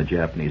like that in the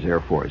Japanese Air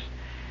Force.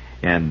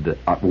 And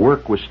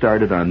work was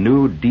started on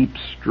new deep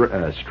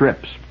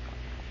strips.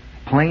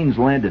 Planes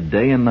landed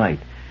day and night,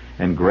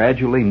 and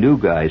gradually new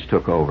guys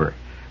took over,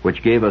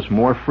 which gave us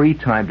more free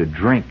time to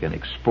drink and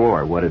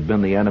explore what had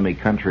been the enemy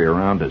country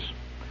around us.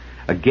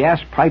 A gas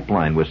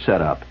pipeline was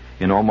set up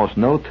in almost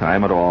no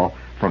time at all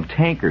from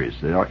tankers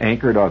that are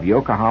anchored off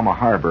Yokohama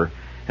Harbor,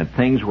 and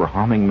things were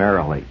humming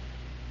merrily.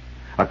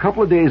 A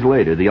couple of days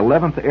later, the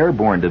 11th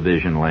Airborne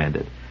Division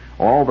landed,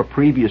 all the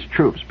previous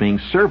troops being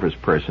service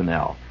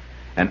personnel,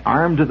 and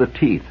armed to the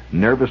teeth,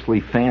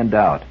 nervously fanned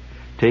out,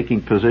 taking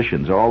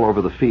positions all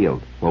over the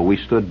field while we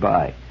stood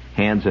by,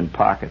 hands in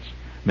pockets,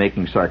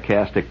 making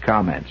sarcastic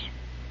comments.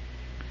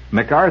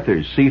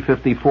 MacArthur's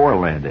C-54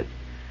 landed,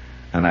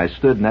 and I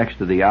stood next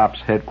to the ops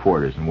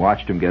headquarters and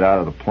watched him get out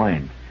of the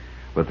plane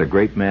with the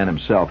great man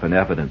himself in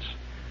evidence,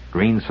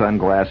 green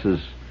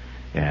sunglasses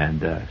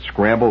and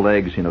scrambled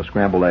eggs. You know,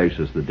 scrambled eggs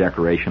is the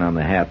decoration on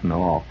the hat and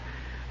all,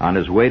 on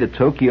his way to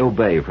Tokyo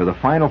Bay for the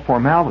final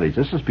formalities.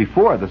 This is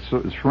before the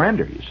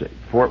surrender, you see,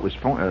 before it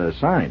was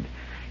signed.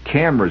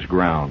 Cameras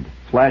ground,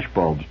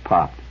 flashbulbs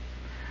popped,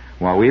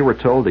 while we were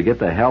told to get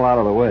the hell out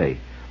of the way,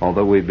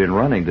 although we've been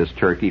running this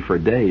turkey for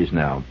days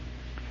now.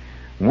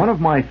 One of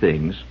my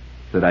things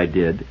that I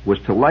did was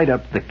to light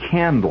up the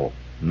candle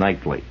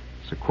nightly.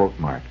 It's a quote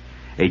mark.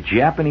 A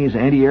Japanese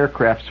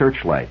anti-aircraft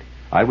searchlight.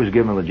 I was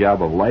given the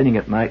job of lighting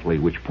it nightly,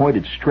 which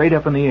pointed straight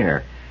up in the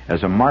air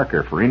as a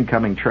marker for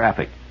incoming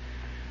traffic.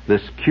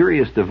 This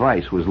curious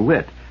device was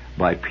lit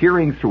by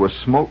peering through a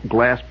smoked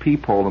glass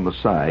peephole in the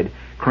side,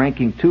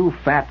 cranking 2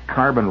 fat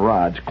carbon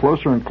rods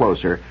closer and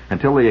closer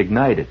until they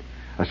ignited.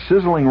 A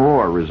sizzling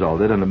roar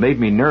resulted, and it made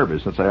me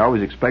nervous since I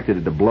always expected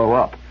it to blow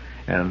up,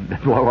 and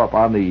blow up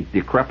on the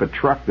decrepit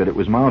truck that it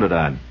was mounted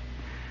on.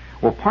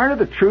 Well, part of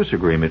the truce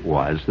agreement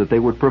was that they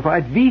would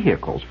provide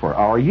vehicles for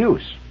our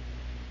use.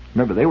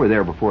 Remember, they were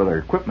there before their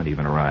equipment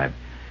even arrived.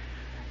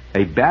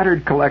 A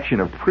battered collection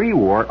of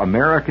pre-war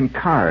American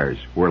cars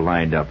were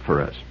lined up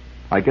for us.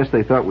 I guess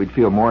they thought we'd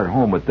feel more at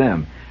home with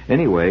them.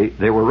 Anyway,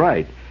 they were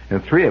right,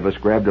 and 3 of us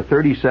grabbed a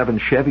 37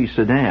 Chevy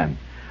sedan,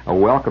 a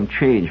welcome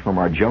change from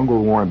our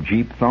jungle-warm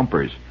Jeep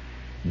Thumpers.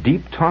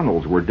 Deep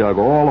tunnels were dug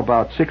all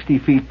about 60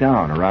 feet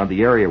down around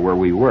the area where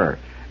we were,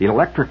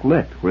 electric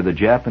lit where the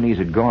Japanese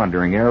had gone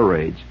during air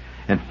raids,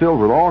 and filled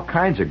with all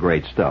kinds of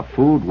great stuff: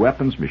 food,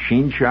 weapons,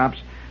 machine shops,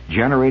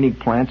 generating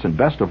plants, and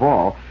best of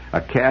all,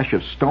 a cache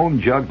of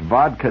stone-jugged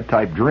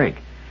vodka-type drink.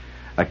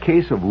 A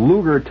case of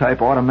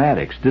Luger-type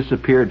automatics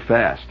disappeared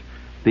fast.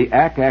 The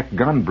Ack-Ack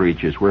gun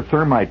breaches were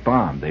thermite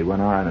bombed. They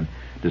went on and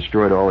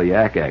destroyed all the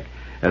Ack-Ack,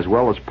 as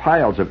well as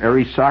piles of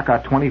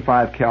Arisaka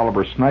 25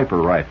 caliber sniper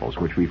rifles,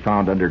 which we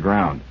found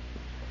underground.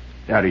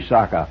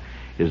 Arisaka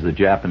is the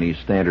Japanese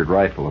standard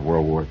rifle of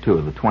World War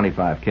II. The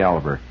 25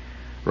 caliber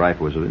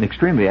rifle was an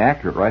extremely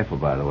accurate rifle,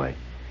 by the way.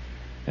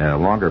 A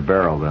longer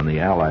barrel than the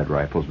Allied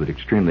rifles, but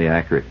extremely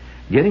accurate.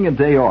 Getting a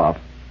day off,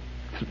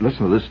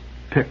 listen to this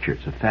picture.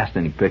 It's a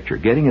fascinating picture.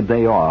 Getting a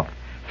day off,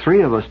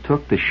 3 of us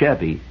took the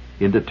Chevy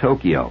into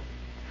Tokyo.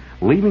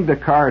 Leaving the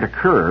car at a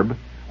curb,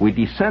 we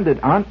descended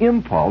on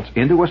impulse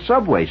into a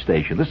subway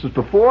station. This is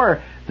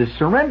before the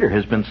surrender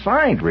has been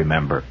signed,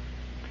 remember.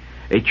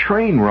 A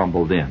train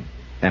rumbled in,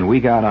 and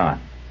we got on.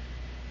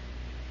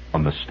 A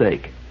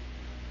mistake.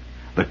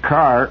 The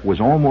car was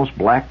almost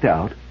blacked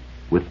out,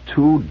 with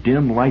 2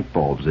 dim light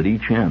bulbs at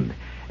each end,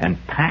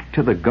 and packed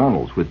to the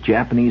gunnels with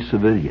Japanese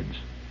civilians.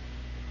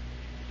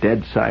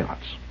 Dead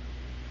silence.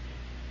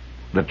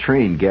 The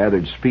train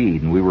gathered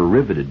speed, and we were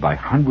riveted by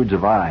hundreds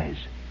of eyes,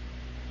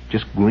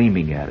 just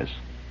gleaming at us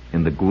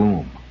in the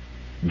gloom.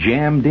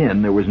 Jammed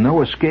in, there was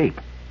no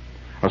escape.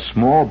 A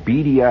small,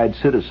 beady-eyed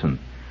citizen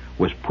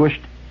was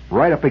pushed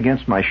right up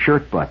against my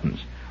shirt buttons,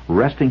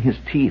 resting his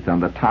teeth on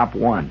the top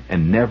one,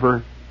 and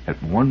never,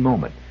 at one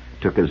moment,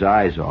 took his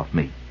eyes off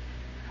me.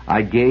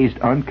 I gazed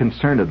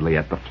unconcernedly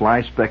at the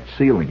fly-specked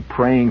ceiling,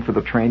 praying for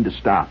the train to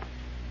stop.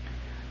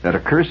 That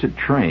accursed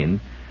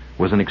train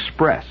was an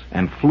express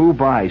and flew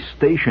by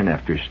station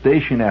after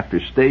station after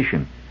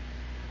station.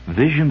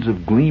 Visions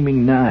of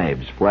gleaming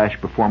knives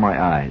flashed before my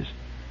eyes.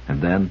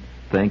 And then,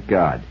 thank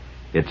God,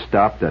 it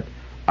stopped at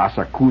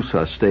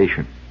Asakusa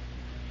Station.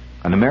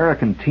 An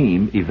American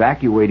team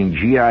evacuating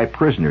GI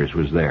prisoners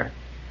was there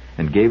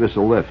and gave us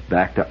a lift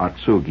back to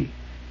Atsugi.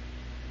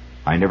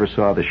 I never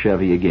saw the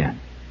Chevy again.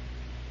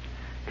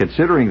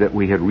 Considering that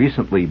we had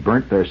recently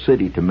burnt their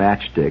city to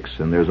matchsticks,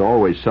 and there's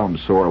always some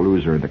sore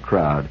loser in the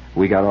crowd,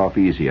 we got off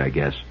easy, I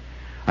guess.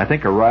 I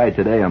think a ride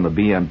today on the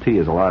BMT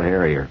is a lot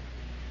hairier.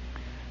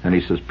 And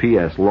he says,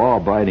 P.S.,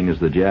 law-abiding as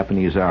the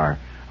Japanese are,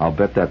 I'll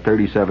bet that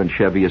 37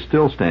 Chevy is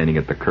still standing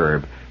at the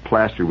curb,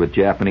 plastered with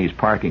Japanese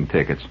parking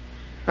tickets.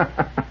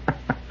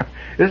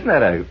 Isn't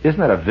that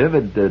a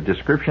vivid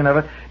description of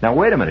it? Now,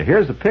 wait a minute.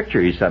 Here's the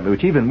picture he sent me,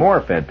 which is even more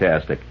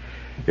fantastic.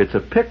 It's a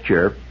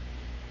picture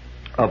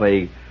of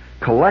a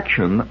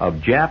collection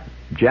of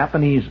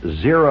Japanese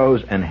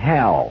Zeros and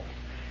HALs.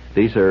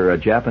 These are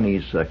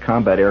Japanese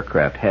combat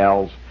aircraft,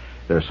 HALs.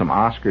 There's some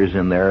Oscars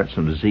in there,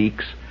 some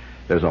Zeeks.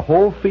 There's a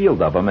whole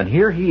field of them, and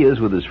here he is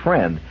with his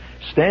friend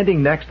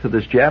standing next to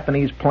this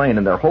Japanese plane,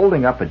 and they're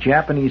holding up a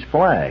Japanese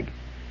flag.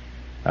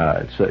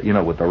 It's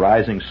with the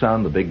rising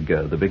sun, the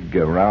big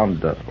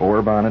round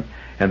orb on it,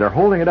 and they're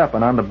holding it up.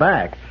 And on the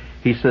back,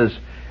 he says,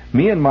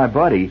 "Me and my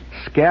buddy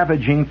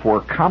scavenging for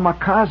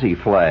kamikaze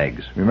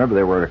flags." Remember,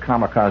 they were at a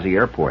kamikaze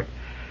airport.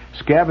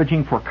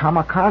 Scavenging for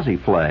kamikaze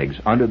flags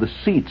under the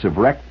seats of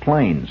wrecked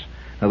planes.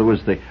 In other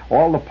words,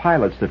 all the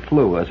pilots that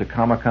flew as a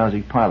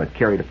kamikaze pilot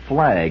carried a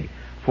flag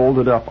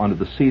folded up under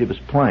the seat of his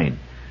plane,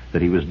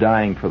 that he was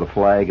dying for the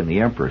flag and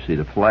the emperor. See,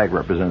 the flag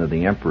represented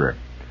the emperor.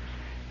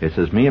 It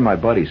says, "Me and my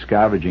buddy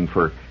scavenging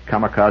for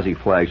kamikaze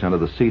flags under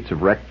the seats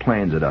of wrecked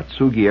planes at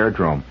Atsugi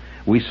Airdrome.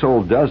 We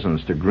sold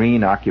dozens to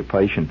green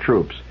occupation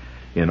troops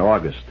in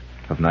August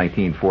of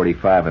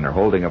 1945, and they're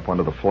holding up one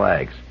of the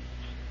flags."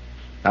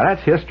 Now,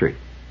 that's history.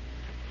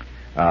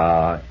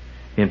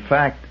 In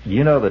fact,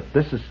 you know that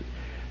this is...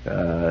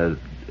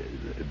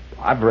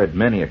 I've read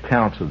many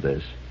accounts of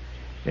this,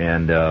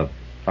 and a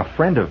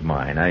friend of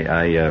mine,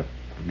 a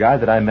guy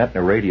that I met in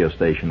a radio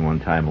station one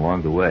time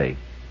along the way,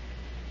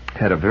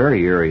 had a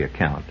very eerie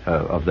account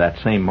of that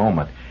same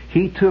moment.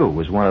 He, too,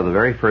 was one of the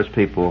very first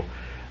people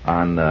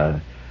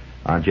on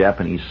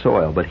Japanese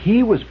soil, but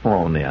he was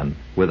flown in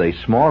with a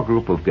small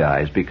group of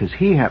guys because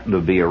he happened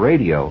to be a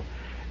radio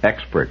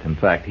expert. In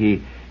fact,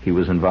 he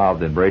was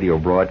involved in radio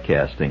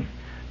broadcasting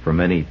for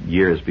many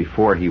years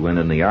before he went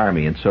in the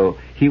Army, and so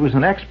he was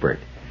an expert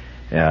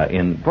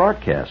in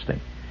broadcasting.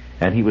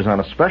 And he was on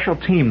a special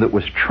team that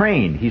was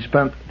trained. He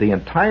spent the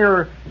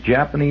entire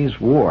Japanese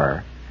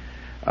war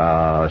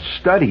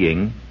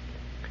studying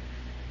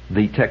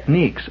the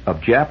techniques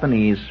of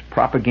Japanese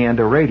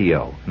propaganda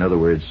radio. In other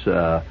words,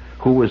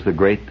 who was the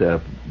great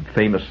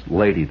famous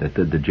lady that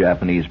did the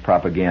Japanese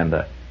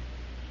propaganda?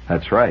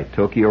 That's right,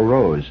 Tokyo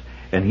Rose.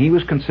 And he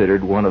was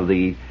considered one of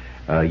the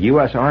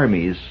U.S.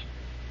 Army's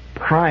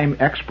prime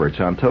experts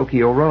on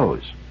Tokyo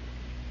Rose,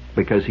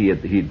 because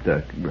he'd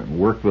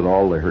worked with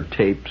all her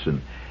tapes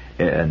and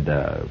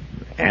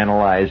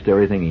analyzed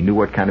everything. He knew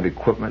what kind of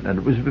equipment, and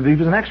he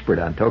was an expert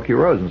on Tokyo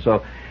Rose. And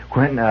so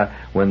when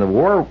the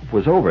war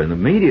was over and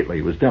immediately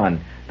it was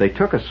done, they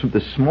took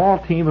this small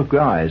team of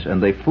guys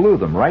and they flew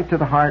them right to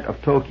the heart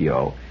of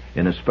Tokyo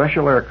in a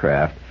special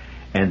aircraft,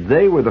 and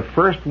they were the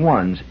first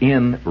ones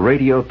in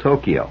Radio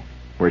Tokyo,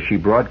 where she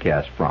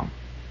broadcast from.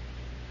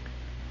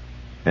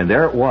 And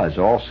there it was,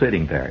 all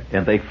sitting there.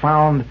 And they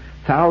found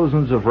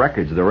thousands of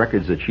records, the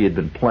records that she had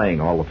been playing,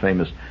 all the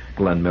famous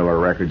Glenn Miller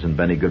records and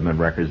Benny Goodman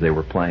records they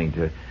were playing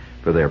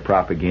for their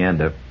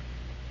propaganda,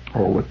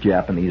 all with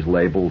Japanese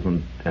labels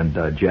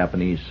and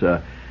Japanese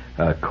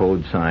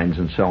code signs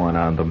and so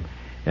on them.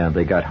 And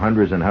they got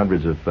hundreds and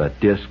hundreds of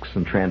discs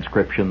and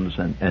transcriptions,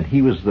 and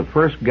he was the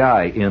first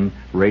guy in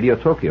Radio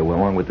Tokyo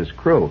along with his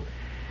crew.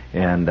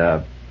 And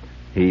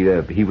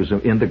he was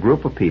in the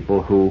group of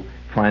people who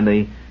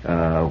finally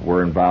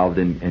were involved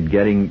in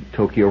getting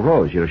Tokyo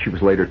Rose. You know, she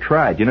was later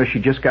tried. You know, she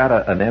just got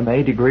an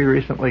MA degree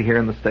recently here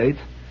in the States.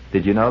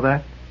 Did you know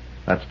that?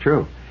 That's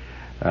true.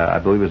 I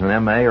believe it was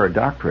an MA or a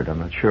doctorate. I'm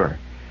not sure.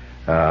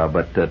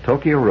 But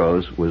Tokyo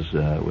Rose was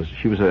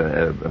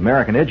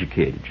American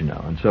educated, you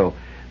know, and so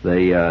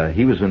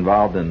he was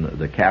involved in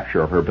the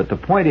capture of her. But the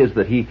point is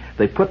that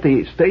they put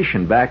the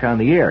station back on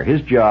the air.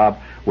 His job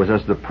was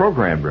as the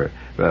programmer.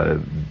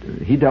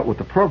 He dealt with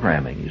the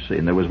programming, you see,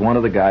 and there was one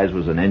of the guys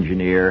was an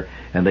engineer,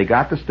 and they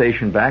got the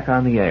station back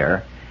on the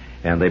air,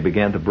 and they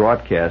began to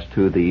broadcast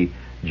to the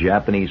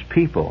Japanese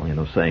people, you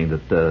know, saying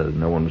that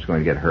no one was going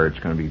to get hurt. It's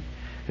going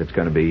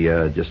to be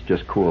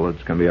just cool.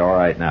 It's going to be all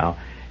right now.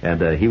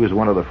 And he was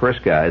one of the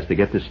first guys to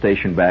get this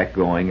station back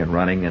going and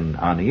running and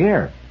on the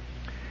air.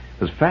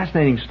 It was a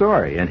fascinating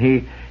story, and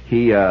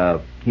he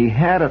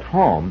had at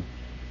home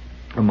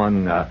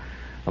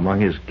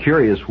among his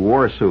curious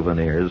war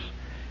souvenirs,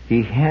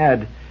 he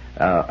had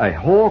a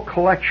whole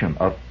collection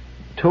of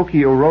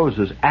Tokyo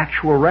Rose's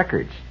actual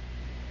records.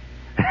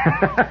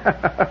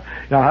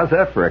 Now, how's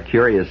that for a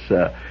curious,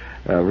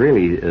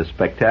 really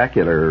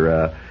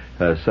spectacular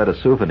set of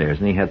souvenirs?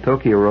 And he had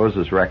Tokyo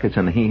Rose's records,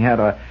 and he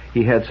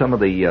had some of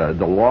the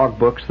log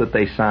books that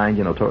they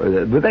signed.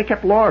 But they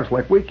kept logs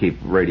like we keep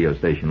radio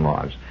station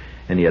logs.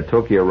 And he had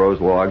Tokyo Rose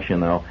logs,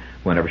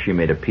 whenever she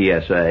made a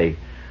PSA,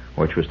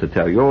 which was to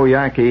tell you, "Oh,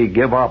 Yankee,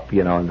 give up,"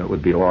 and it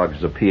would be logged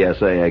as a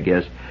PSA, I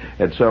guess.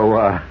 And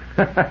so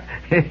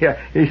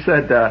he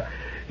said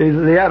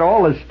he had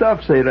all his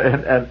stuff,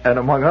 and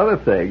among other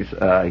things,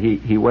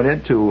 he went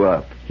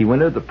into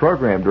the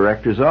program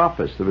director's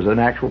office. There was an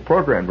actual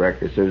program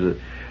director. So there was a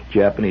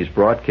Japanese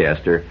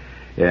broadcaster,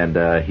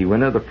 and he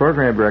went into the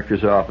program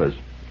director's office,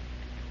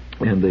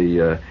 and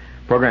the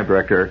program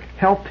director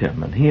helped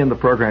him, and he and the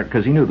program,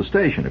 because he knew the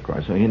station, of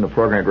course, so he and the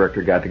program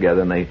director got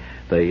together, and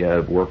they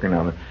working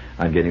on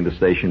getting the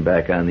station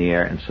back on the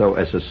air. And so,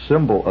 as a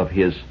symbol of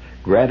his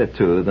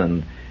gratitude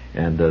and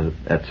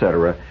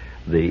etc.,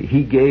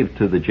 he gave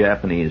to the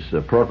Japanese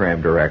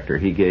program director,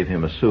 he gave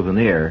him a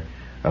souvenir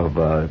of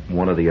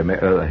one of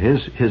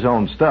his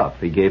own stuff.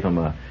 He gave him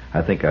a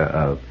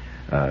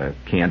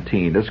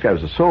canteen. This guy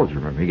was a soldier,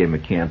 remember? He gave him a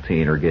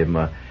canteen, or gave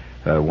him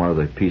one of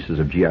the pieces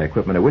of GI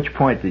equipment. At which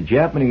point the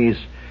Japanese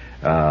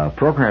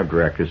program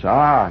directors,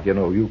 they're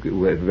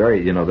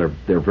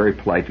very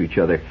polite to each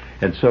other,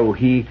 and so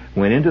he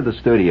went into the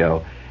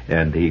studio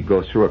and he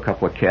goes through a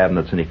couple of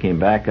cabinets, and he came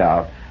back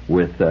out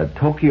with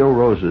Tokyo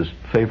Rose's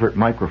favorite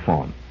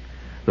microphone,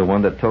 the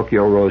one that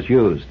Tokyo Rose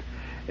used,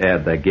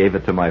 and I gave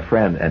it to my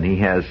friend, and he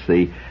has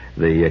the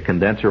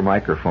condenser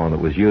microphone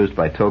that was used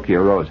by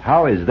Tokyo Rose.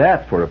 How is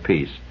that for a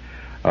piece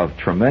of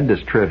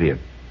tremendous trivia?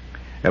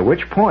 At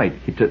which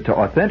point, to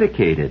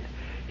authenticate it,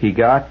 he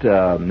got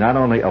not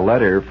only a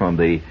letter from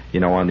the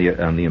on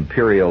the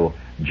Imperial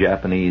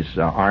Japanese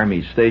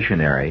Army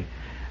stationery,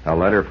 a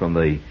letter from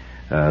the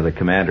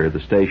commander of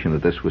the station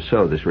that this was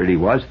so, this really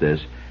was this,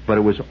 but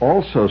it was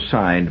also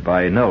signed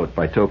by a note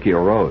by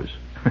Tokyo Rose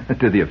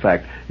to the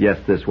effect, yes,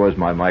 this was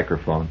my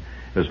microphone.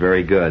 It was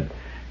very good,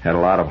 had a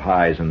lot of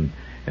highs and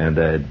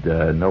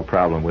no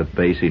problem with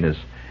bassiness,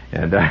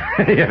 and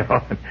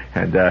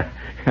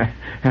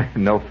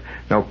no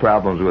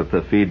problems with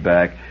the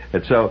feedback.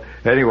 And so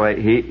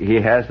anyway,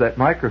 he has that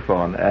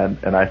microphone,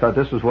 and I thought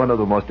this was one of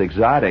the most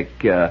exotic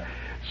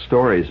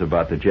stories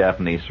about the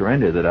Japanese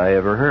surrender that I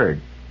ever heard.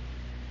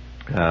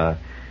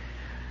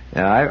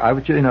 And I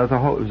would, it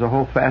was a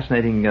whole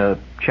fascinating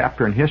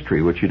chapter in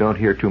history which you don't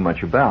hear too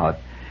much about.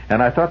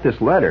 And I thought this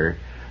letter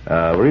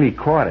really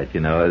caught it,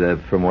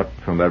 from all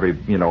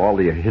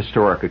the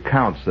historic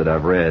accounts that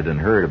I've read and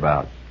heard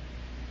about.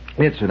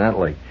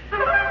 Incidentally,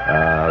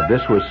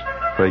 this was,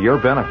 for your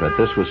benefit,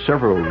 this was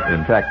several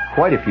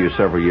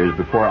years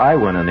before I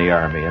went in the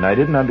Army, and I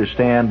didn't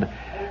understand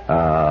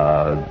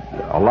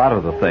a lot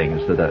of the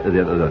things that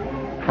the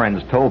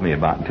friends told me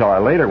about until I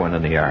later went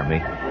in the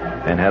Army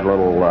and had a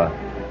little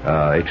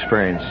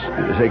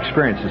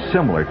experiences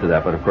similar to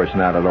that, but of course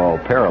not at all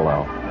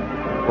parallel.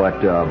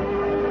 But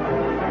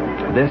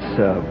this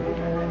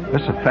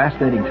is a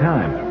fascinating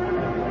time,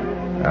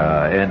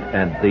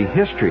 and the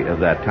history of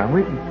that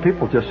time.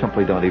 People just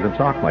simply don't even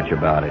talk much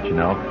about it.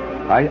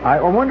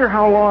 I wonder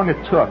how long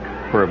it took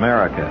for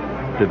America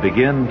to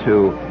begin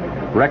to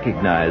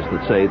recognize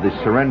that, say, the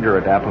surrender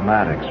at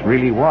Appomattox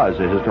really was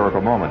a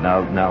historical moment.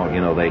 Now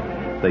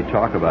they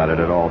talk about it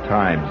at all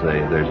times.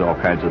 There's all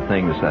kinds of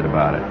things said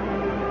about it.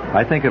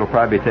 I think it'll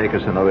probably take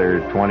us another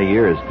 20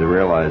 years to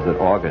realize that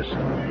August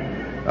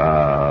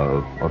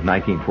of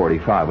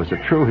 1945 was a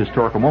true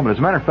historical moment. As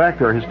a matter of fact,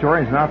 there are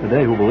historians now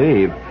today who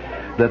believe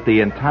that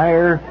the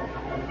entire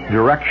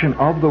direction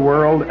of the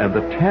world and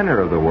the tenor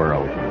of the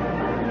world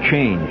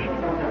changed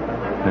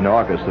in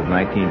August of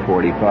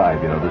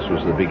 1945. This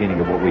was the beginning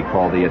of what we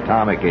call the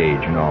atomic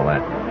age and all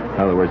that. In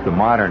other words, the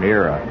modern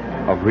era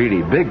of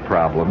really big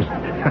problems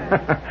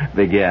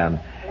began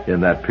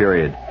in that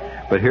period.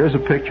 But here's a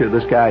picture of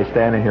this guy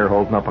standing here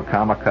holding up a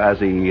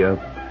kamikaze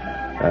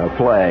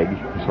flag.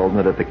 He's holding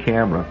it at the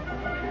camera.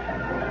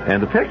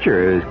 And the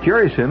picture is,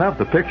 curious enough,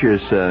 the picture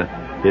is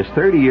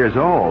 30 years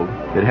old.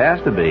 It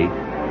has to be.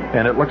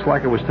 And it looks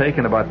like it was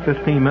taken about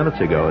 15 minutes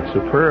ago. It's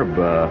superb.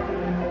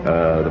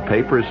 The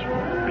paper's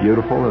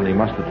beautiful, and he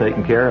must have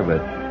taken care of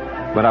it.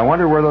 But I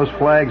wonder where those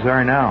flags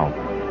are now.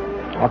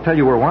 I'll tell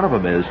you where one of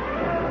them is.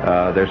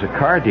 There's a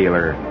car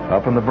dealer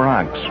up in the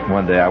Bronx.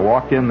 One day I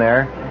walked in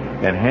there,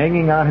 and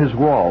hanging on his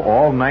wall,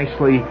 all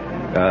nicely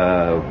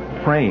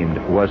framed,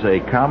 was a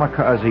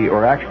kamikaze,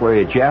 or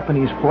actually a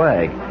Japanese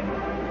flag,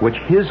 which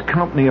his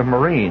company of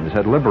Marines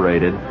had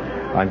liberated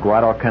on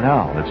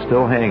Guadalcanal. It's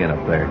still hanging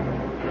up there.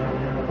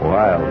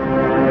 Wild.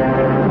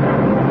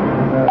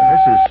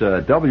 This is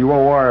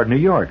WOR New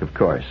York, of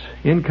course.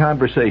 In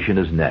Conversation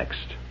is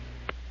next.